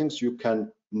settings you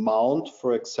can mount,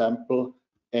 for example,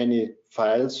 any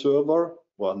file server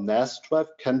or NAS drive,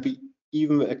 can be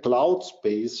even a cloud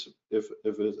space if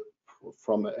it's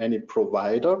from any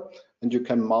provider, and you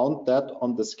can mount that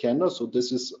on the scanner. So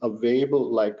this is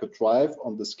available like a drive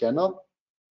on the scanner.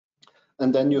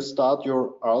 And then you start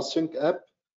your rsync app,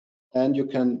 and you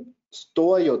can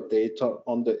store your data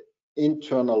on the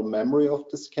internal memory of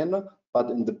the scanner, but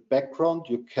in the background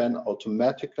you can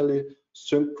automatically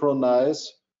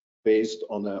synchronize based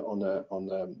on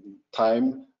a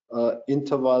time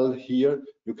interval here.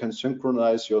 You can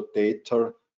synchronize your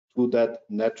data to that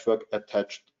network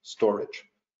attached storage,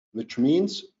 which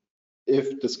means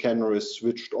if the scanner is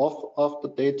switched off after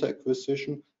data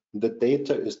acquisition, the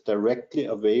data is directly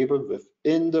available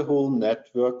within the whole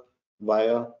network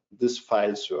via this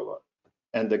file server.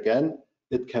 And again,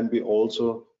 it can be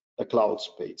also a cloud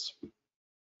space.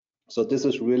 So this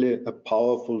is really a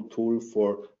powerful tool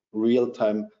for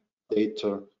real-time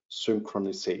data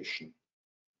synchronization.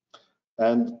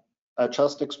 And I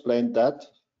just explained that,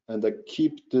 and I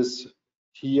keep this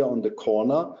here on the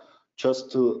corner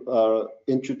just to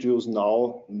introduce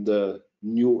now the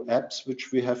new apps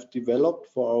which we have developed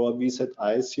for our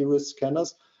VZI series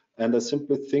scanners. And I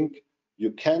simply think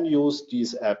you can use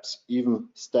these apps even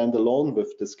standalone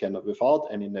with the scanner without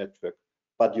any network,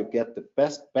 but you get the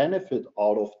best benefit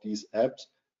out of these apps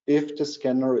if the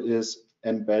scanner is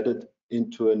embedded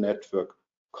into a network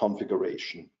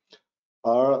configuration.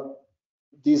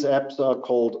 These apps are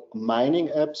called mining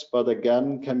apps, but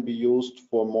again can be used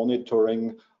for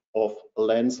monitoring of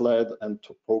landslide and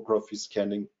topography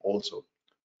scanning also.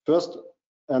 First,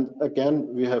 and again,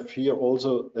 we have here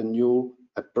also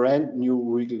a brand new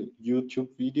YouTube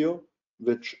video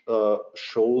which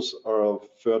shows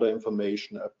further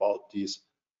information about these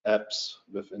apps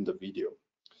within the video.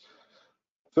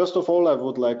 First of all, I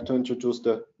would like to introduce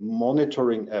the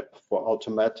monitoring app for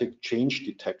automatic change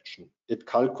detection. It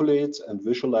calculates and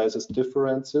visualizes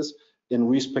differences in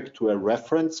respect to a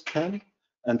reference scan,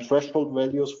 and threshold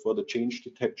values for the change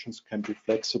detections can be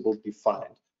flexibly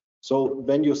defined. So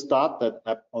when you start that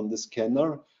app on the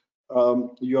scanner,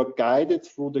 you are guided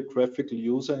through the graphical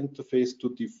user interface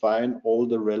to define all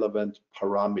the relevant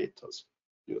parameters.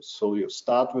 So you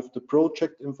start with the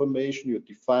project information, you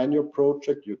define your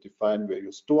project, you define where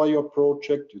you store your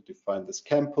project, you define the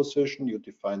scan position, you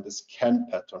define the scan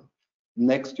pattern.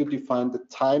 Next, you define the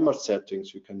timer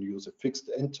settings. You can use a fixed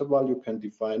interval, you can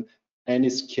define any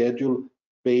schedule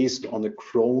based on a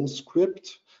cron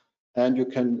script, and you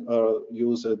can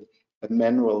use a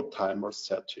manual timer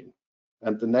setting.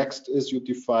 And the next is you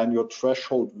define your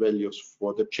threshold values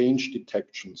for the change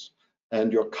detections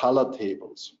and your color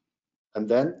tables. And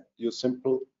then you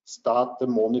simply start the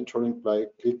monitoring by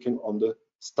clicking on the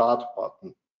start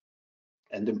button.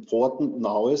 And important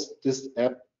now is this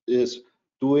app is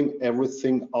doing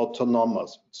everything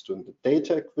autonomous. It's doing the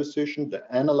data acquisition, the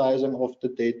analyzing of the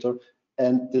data,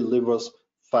 and delivers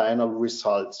final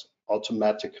results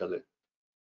automatically.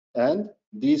 And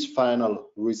these final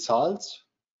results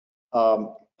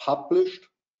are published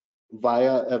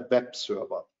via a web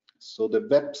server. So the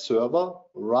web server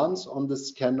runs on the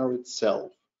scanner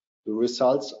itself. The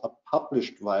results are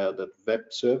published via that web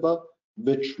server,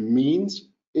 which means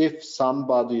if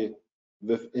somebody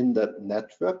within that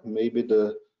network, maybe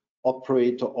the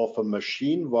operator of a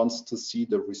machine wants to see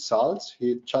the results,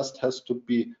 he just has to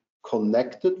be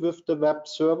connected with the web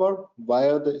server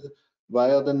via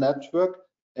the network,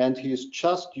 and he is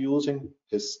just using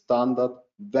his standard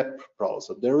web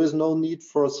browser. There is no need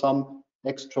for some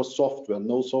extra software,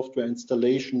 no software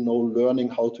installation, no learning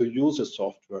how to use a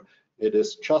software. It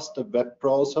is just a web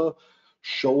browser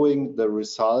showing the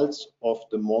results of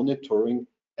the monitoring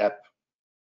app.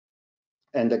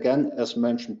 And again, as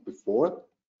mentioned before,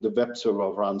 the web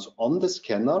server runs on the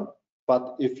scanner,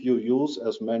 but if you use,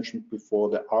 as mentioned before,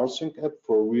 the rsync app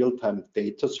for real-time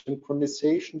data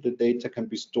synchronization, the data can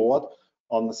be stored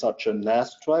on such a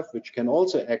NAS drive, which can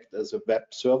also act as a web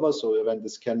server. So when the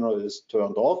scanner is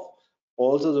turned off,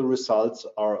 also the results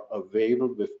are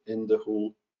available within the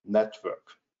whole network.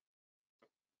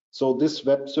 So this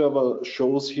web server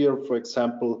shows here, for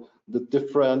example, the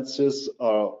differences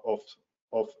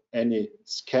of any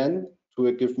scan to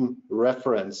a given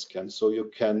reference scan. So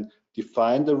you can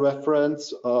define the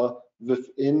reference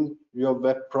within your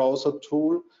web browser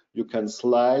tool. You can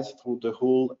slide through the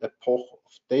whole epoch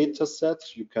of data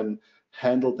sets. You can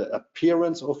handle the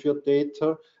appearance of your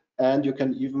data, and you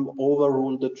can even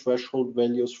overrule the threshold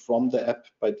values from the app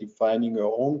by defining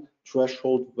your own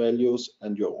threshold values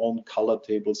and your own color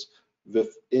tables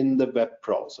within the web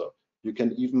browser. You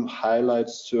can even highlight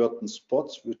certain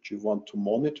spots which you want to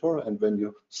monitor, and when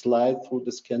you slide through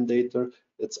the scan data,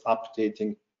 it's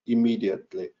updating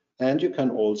immediately. And you can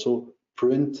also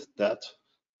print that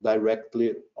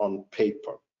directly on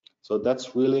paper. So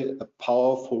that's really a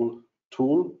powerful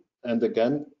tool. And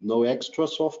again, no extra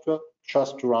software,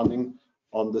 just running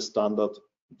on the standard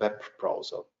web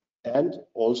browser. And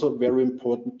also very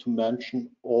important to mention,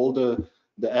 all the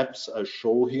apps I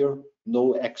show here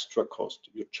no extra cost.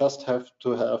 You just have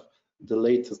to have the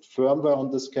latest firmware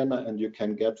on the scanner, and you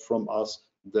can get from us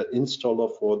the installer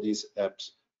for these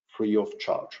apps free of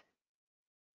charge.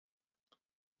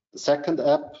 The second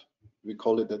app, we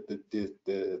call it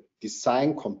the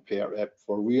Design Compare app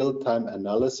for real-time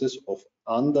analysis of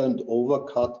under and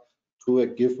overcut to a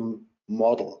given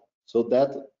model. So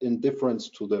that, in difference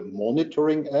to the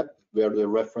monitoring app, where the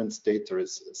reference data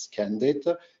is scan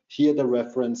data, here the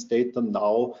reference data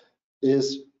now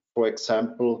is, for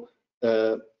example,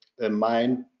 a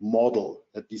mine model,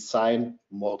 a design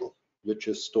model, which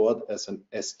is stored as an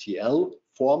STL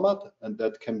format, and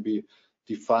that can be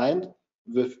defined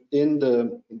within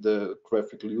the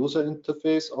graphical user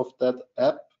interface of that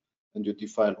app. And you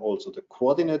define also the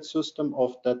coordinate system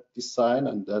of that design,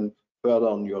 and then further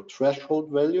on your threshold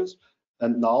values.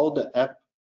 And now the app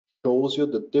shows you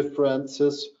the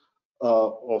differences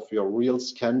of your real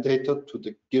scan data to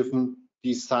the given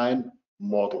design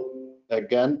model,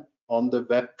 again on the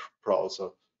web browser.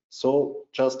 So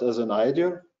just as an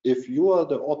idea, if you are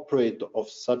the operator of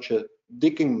such a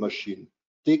digging machine,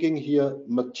 digging here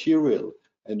material,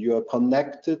 and you are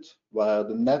connected via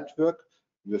the network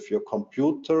with your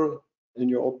computer in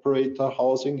your operator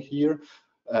housing here,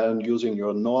 and using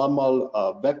your normal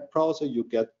web browser, you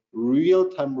get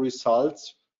real-time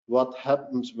results. What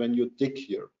happens when you dig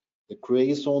here? The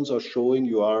gray zones are showing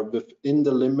you are within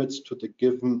the limits to the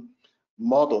given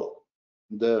model.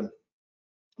 The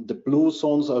blue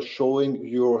zones are showing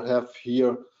you have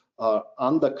here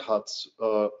undercuts,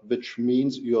 which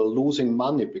means you're losing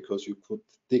money because you could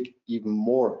dig even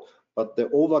more. But the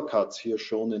overcuts here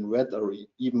shown in red are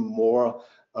even more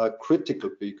critical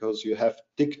because you have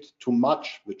digged too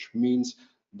much, which means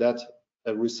that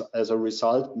as a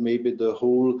result, maybe the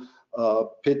whole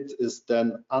pit is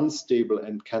then unstable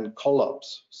and can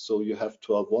collapse. So you have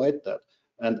to avoid that.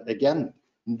 And again,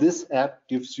 this app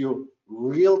gives you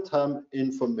real-time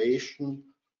information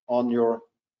on your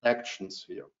actions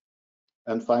here.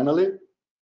 And finally,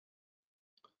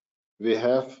 we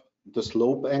have the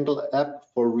slope angle app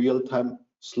for real-time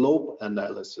slope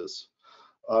analysis.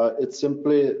 It's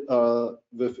simply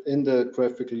within the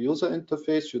graphical user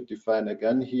interface, you define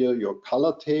again here your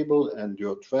color table and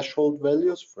your threshold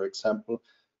values. For example,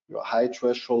 your high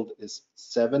threshold is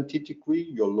 70 degrees,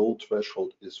 your low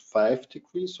threshold is 5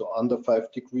 degrees. So under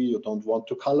 5 degrees, you don't want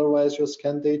to colorize your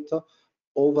scan data.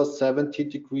 Over 70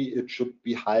 degrees, it should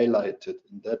be highlighted,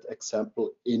 in that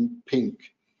example, in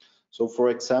pink. So for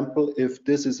example, if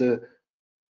this is a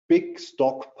big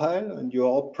stockpile and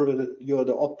you're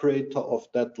the operator of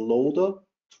that loader,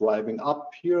 driving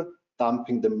up here,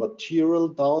 dumping the material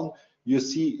down, you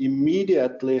see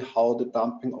immediately how the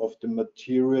dumping of the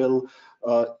material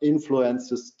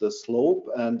influences the slope,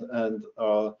 and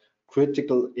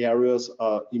critical areas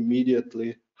are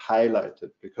immediately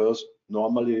highlighted, because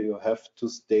normally you have to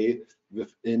stay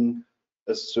within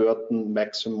a certain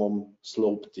maximum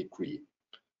slope degree.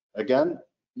 Again,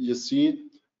 you see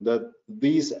that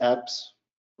these apps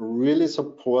really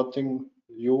supporting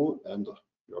you and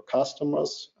your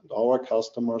customers and our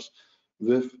customers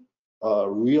with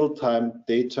real-time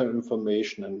data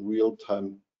information and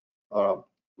real-time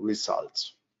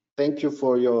results. Thank you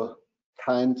for your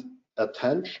kind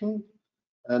attention,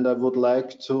 and I would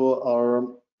like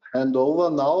to hand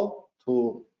over now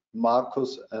to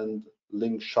Markus and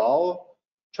Ling Shao,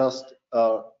 just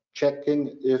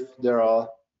checking if there are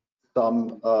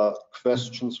some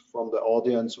questions from the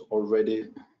audience already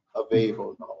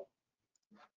available now.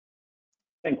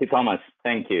 Thank you, Thomas.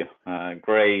 Thank you.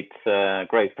 Great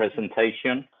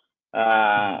presentation.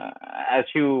 As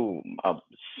you,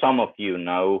 some of you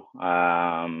know,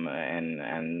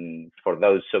 and for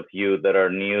those of you that are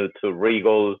new to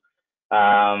Regal,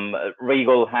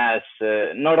 Regal has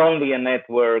not only a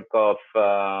network of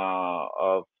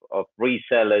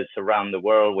resellers around the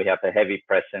world. We have a heavy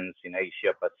presence in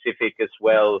Asia Pacific as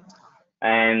well,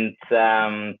 and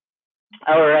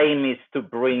our aim is to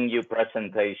bring you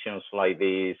presentations like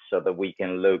this so that we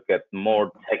can look at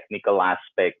more technical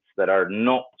aspects that are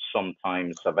not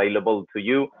sometimes available to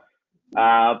you.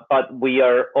 But we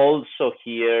are also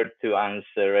here to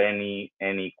answer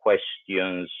any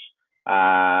questions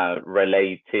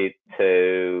related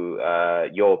to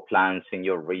your plans in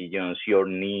your regions, your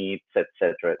needs,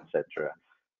 etc., etc.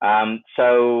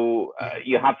 So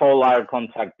you have all our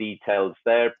contact details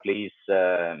there. Please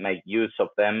make use of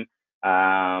them.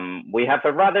 We have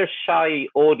a rather shy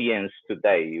audience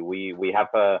today. We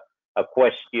have a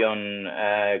question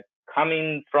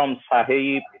coming from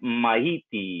Sahib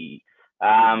Mahiti,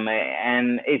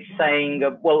 and it's saying,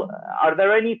 well, are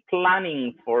there any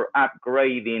planning for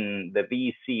upgrading the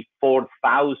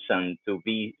VC4000 to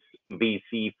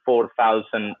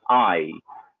VC4000i?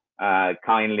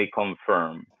 Kindly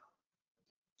confirm.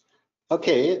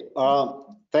 Okay,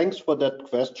 thanks for that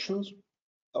question.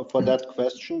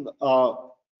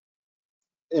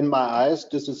 In my eyes,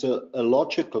 this is a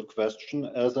logical question.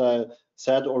 As I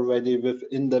said already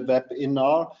within the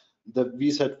webinar, the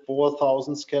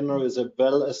VZ4000 scanner is a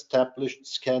well-established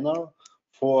scanner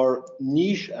for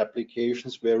niche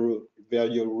applications where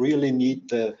you really need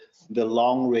the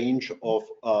long range of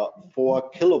 4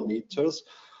 kilometers.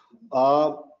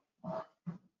 I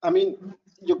mean,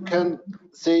 you can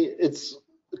say it's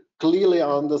clearly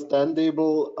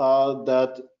understandable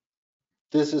that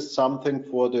this is something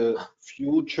for the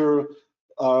future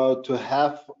to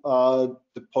have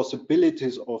the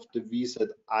possibilities of the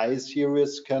VZI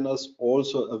series scanners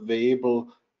also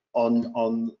available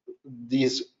on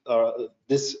this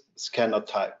scanner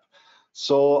type.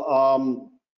 So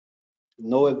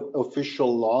no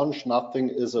official launch, nothing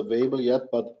is available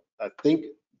yet, but I think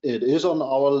it is on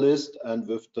our list, and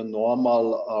with the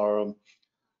normal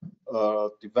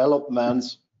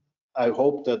developments, I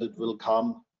hope that it will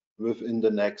come within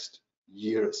the next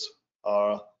years.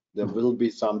 There will be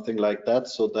something like that,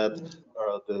 so that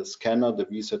the scanner, the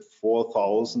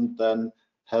VZ4000, then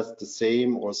has the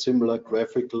same or similar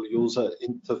graphical user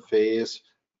interface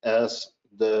as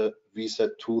the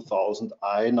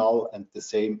VZ2000i now, and the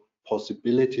same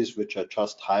possibilities which I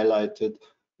just highlighted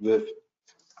with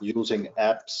using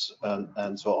apps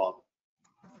and so on.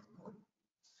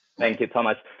 Thank you,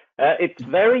 Thomas. It's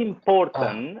very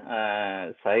important,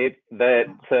 Said,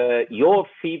 that your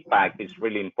feedback is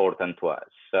really important to us.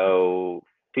 So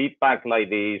feedback like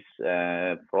this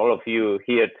for all of you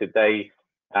here today,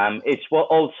 it will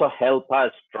also help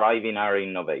us driving our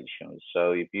innovation.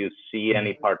 So if you see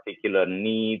any particular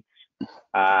needs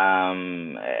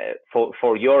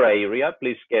for your area,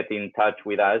 please get in touch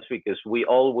with us, because we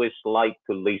always like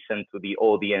to listen to the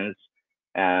audience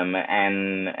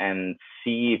and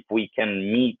see if we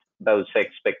can meet those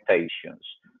expectations.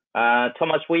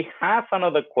 Thomas, we have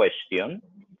another question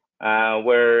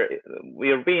where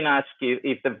we are being asked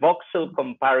if the voxel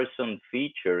comparison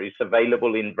feature is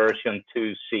available in version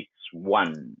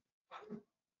 2.6.1.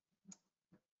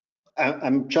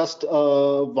 I'm just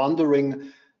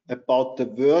wondering about the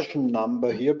version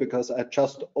number here, because I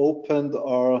just opened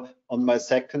on my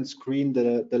second screen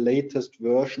the latest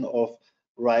version of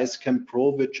RISE-CAM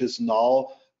Pro, which is now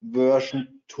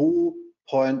version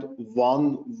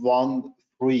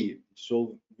 2.113.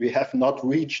 So we have not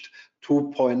reached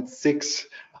 2.6.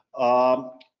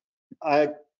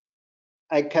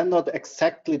 I cannot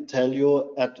exactly tell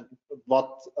you at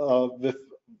what with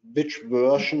which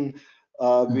version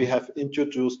we have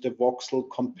introduced the voxel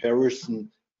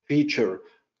comparison feature,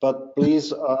 but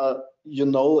please, you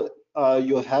know,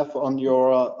 you have on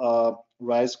your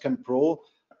RISE-CAM Pro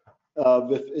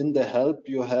within the help,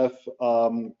 you have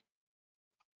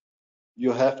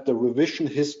the revision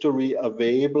history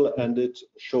available, and it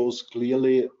shows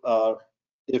clearly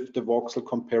if the voxel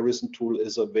comparison tool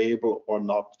is available or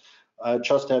not. I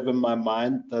just have in my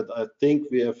mind that I think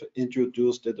we have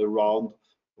introduced it around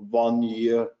 1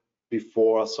 year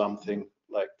before, something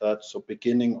like that. So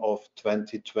beginning of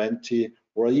 2020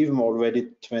 or even already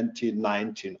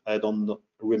 2019. I don't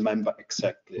remember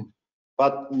exactly.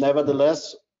 But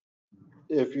nevertheless,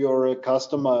 if you're a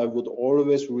customer, I would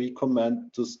always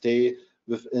recommend to stay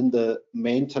within the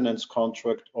maintenance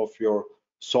contract of your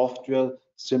software,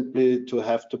 simply to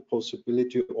have the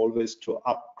possibility always to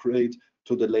upgrade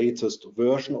to the latest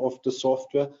version of the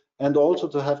software, and also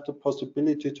to have the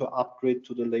possibility to upgrade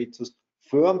to the latest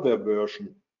firmware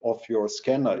version of your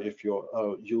scanner if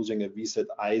you're using a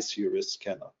VZI series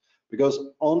scanner. Because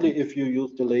only if you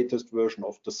use the latest version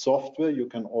of the software, you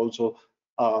can also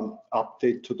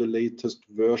update to the latest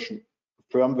version,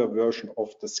 firmware version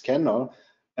of the scanner.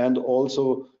 And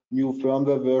also new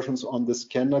firmware versions on the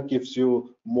scanner gives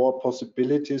you more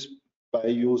possibilities by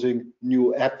using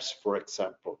new apps, for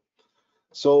example.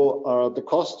 So the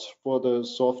costs for the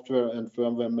software and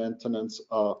firmware maintenance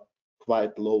are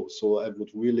quite low. So I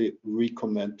would really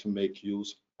recommend to make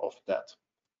use of that.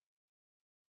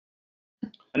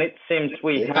 And it seems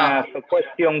we have a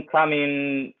question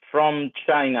coming from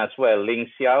China as well. Ling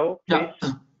Xiao,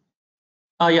 please.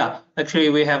 Yeah, actually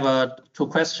we have 2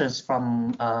 questions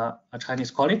from a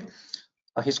Chinese colleague.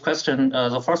 His question,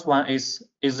 the first one is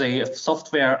a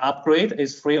software upgrade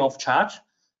is free of charge?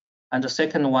 And the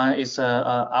second one is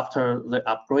after the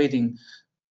upgrading,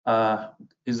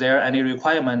 is there any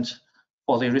requirement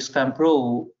for the RISE-CAM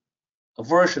Pro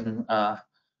version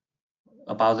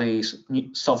about the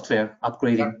software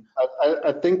upgrading?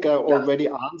 I think I already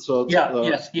answered. Yeah,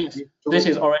 yes. This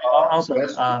is already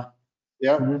answered.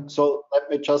 Yeah, so let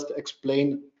me just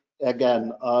explain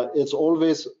again. It's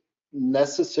always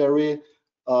necessary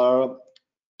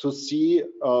to see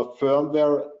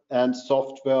firmware and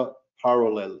software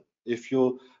parallel. If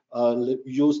you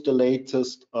use the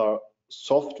latest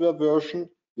software version,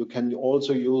 you can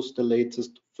also use the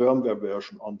latest firmware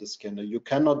version on the scanner. You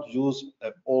cannot use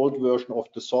an old version of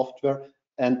the software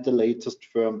and the latest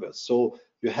firmware. So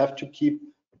you have to keep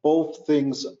both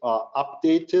things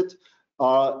updated,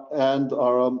 and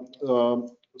our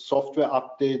software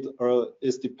update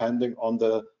is depending on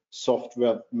the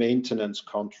software maintenance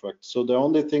contract. So the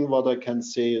only thing what I can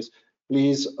say is,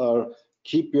 please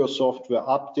keep your software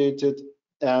updated,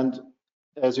 and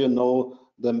as you know,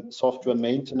 the software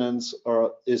maintenance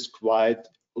is quite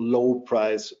low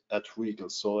price at Regal,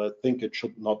 so I think it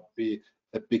should not be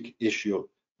a big issue.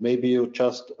 Maybe you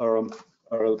just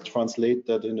translate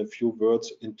that in a few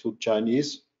words into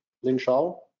Chinese, Ling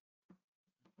Shao.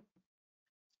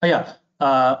 Yeah,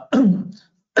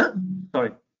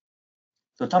 sorry.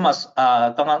 So Thomas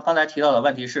刚才提到的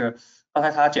问题是，刚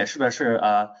才他解释的是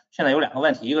现在有2个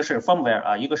问题，一个是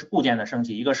firmware 一个是固件的升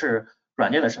级，一个是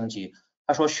软件的升级。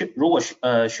他说如果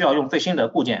需要用最新的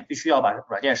固件，必须要把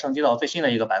软件升级到最新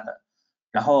的一个版本。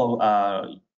然后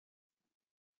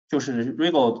就是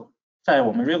Regal 在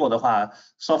我们 Regal 的话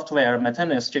 ，software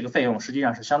maintenance 这个费用实际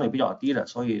上是相对比较低的，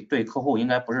所以对客户应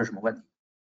该不是什么问题。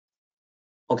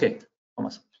OK,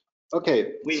 Thomas.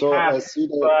 Okay, so I see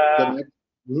the next.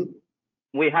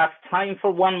 We have time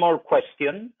for one more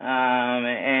question,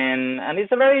 and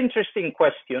it's a very interesting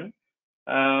question,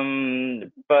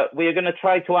 but we're going to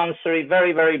try to answer it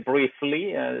very, very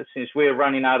briefly since we're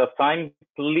running out of time.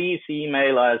 Please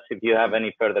email us if you have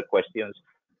any further questions.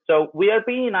 So we are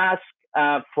being asked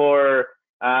for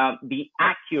the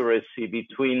accuracy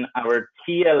between our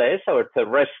TLS, our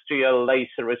terrestrial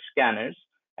laser scanners,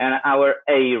 and our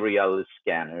aerial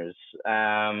scanners,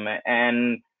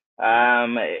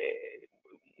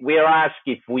 we are asked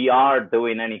if we are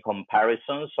doing any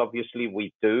comparisons. Obviously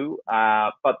we do,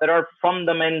 but there are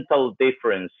fundamental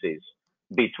differences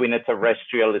between a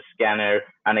terrestrial scanner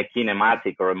and a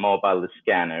kinematic or a mobile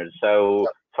scanner. So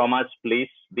Thomas, please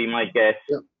be my guest.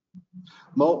 Yeah.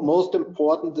 Most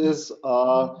important is,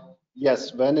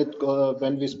 yes,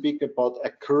 when we speak about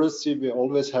accuracy, we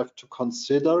always have to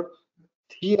consider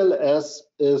TLS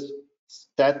is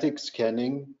static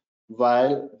scanning,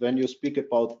 while when you speak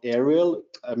about aerial,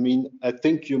 I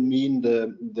think you mean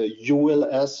the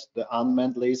ULS, the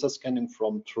unmanned laser scanning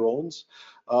from drones,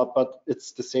 but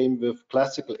it's the same with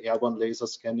classical airborne laser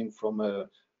scanning from a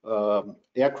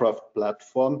aircraft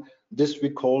platform. This we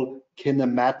call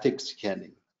kinematic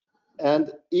scanning.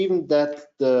 And even that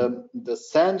the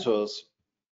sensors,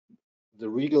 the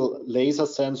Regal laser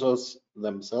sensors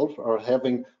themselves are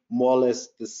having more or less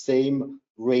the same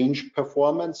range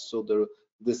performance, so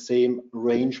the same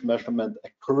range measurement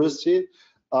accuracy.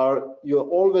 You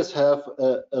always have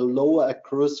a lower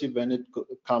accuracy when it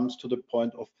comes to the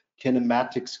point of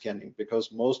kinematic scanning,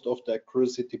 because most of the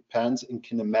accuracy depends in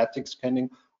kinematic scanning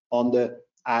on the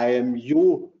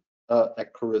IMU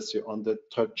accuracy, on the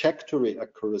trajectory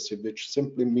accuracy, which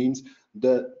simply means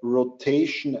the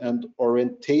rotation and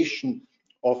orientation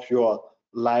of your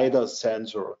LiDAR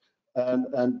sensor.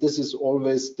 And this is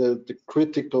always the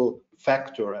critical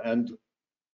factor. And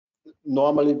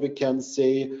normally we can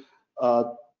say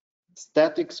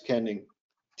static scanning,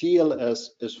 TLS,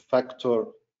 is factor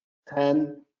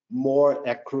 10 more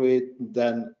accurate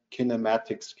than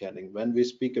kinematic scanning. When we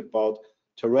speak about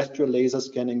terrestrial laser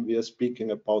scanning, we are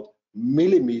speaking about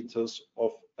millimeters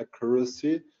of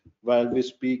accuracy, while we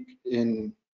speak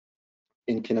in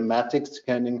kinematic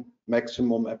scanning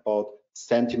maximum about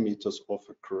centimeters of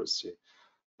accuracy.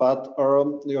 But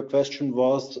your question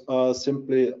was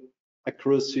simply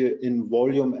accuracy in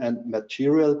volume and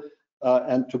material.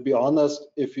 And to be honest,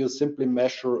 if you simply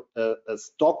measure a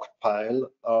stockpile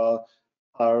or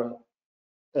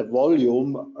a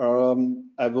volume,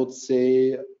 I would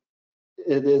say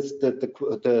it is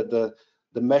the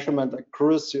measurement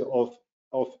accuracy of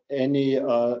any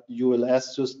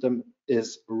ULS system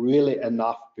is really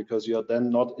enough, because you are then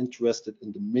not interested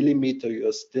in the millimeter, you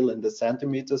are still in the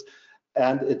centimeters.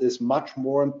 And it is much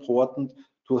more important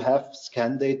to have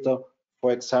scan data,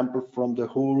 for example, from the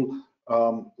whole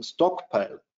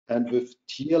stockpile. And with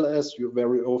TLS, you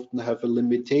very often have a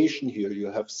limitation here.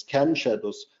 You have scan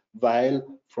shadows,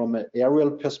 while from an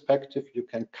aerial perspective, you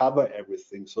can cover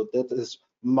everything. So that is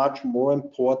much more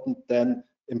important than,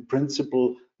 in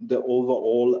principle, the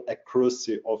overall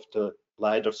accuracy of the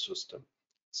LiDAR system.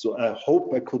 So I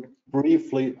hope I could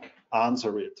briefly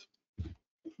answer it.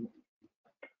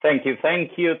 Thank you,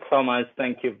 Thomas.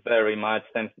 Thank you very much.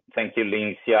 Thank you,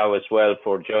 Ling Xiao, as well,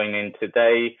 for joining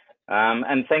today.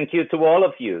 And thank you to all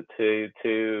of you,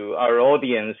 to our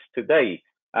audience today.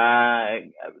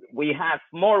 We have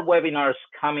more webinars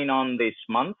coming on this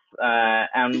month,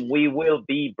 and we will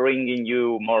be bringing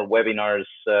you more webinars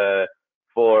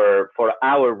for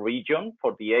our region,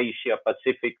 for the Asia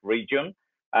Pacific region.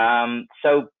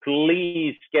 So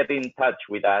please get in touch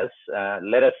with us.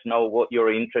 Let us know what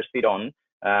you're interested on.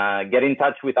 Get in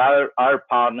touch with our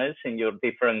partners in your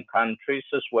different countries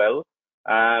as well.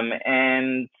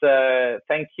 And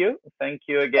thank you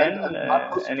again.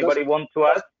 Marcus, Anybody want to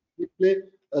ask?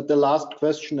 The last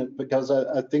question, because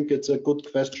I think it's a good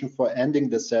question for ending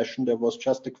the session. There was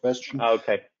just a question.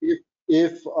 Okay.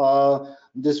 If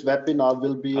this webinar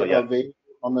will be available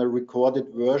on a recorded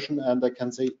version, and I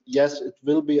can say yes, it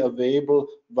will be available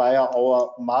via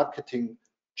our marketing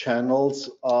channels.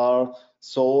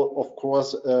 So of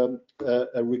course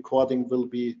a recording will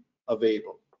be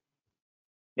available.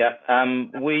 Yeah,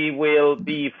 we will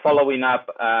be following up.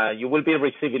 You will be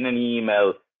receiving an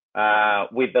email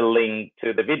with the link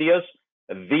to the videos.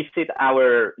 Visit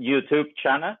our YouTube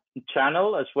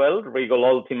channel as well, Regal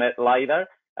Ultimate LiDAR.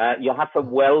 You have a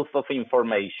wealth of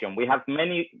information. We have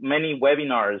many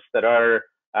webinars that are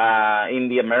in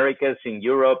the Americas, in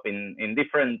Europe, in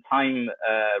different time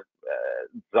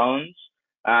zones.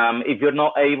 If you're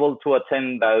not able to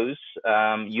attend those,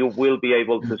 you will be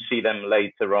able to see them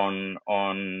later on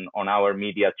our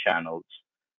media channels.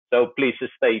 So please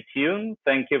stay tuned.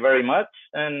 Thank you very much,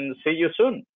 and see you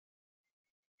soon.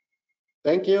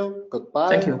 Thank you. Goodbye.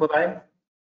 Thank you. Bye-bye.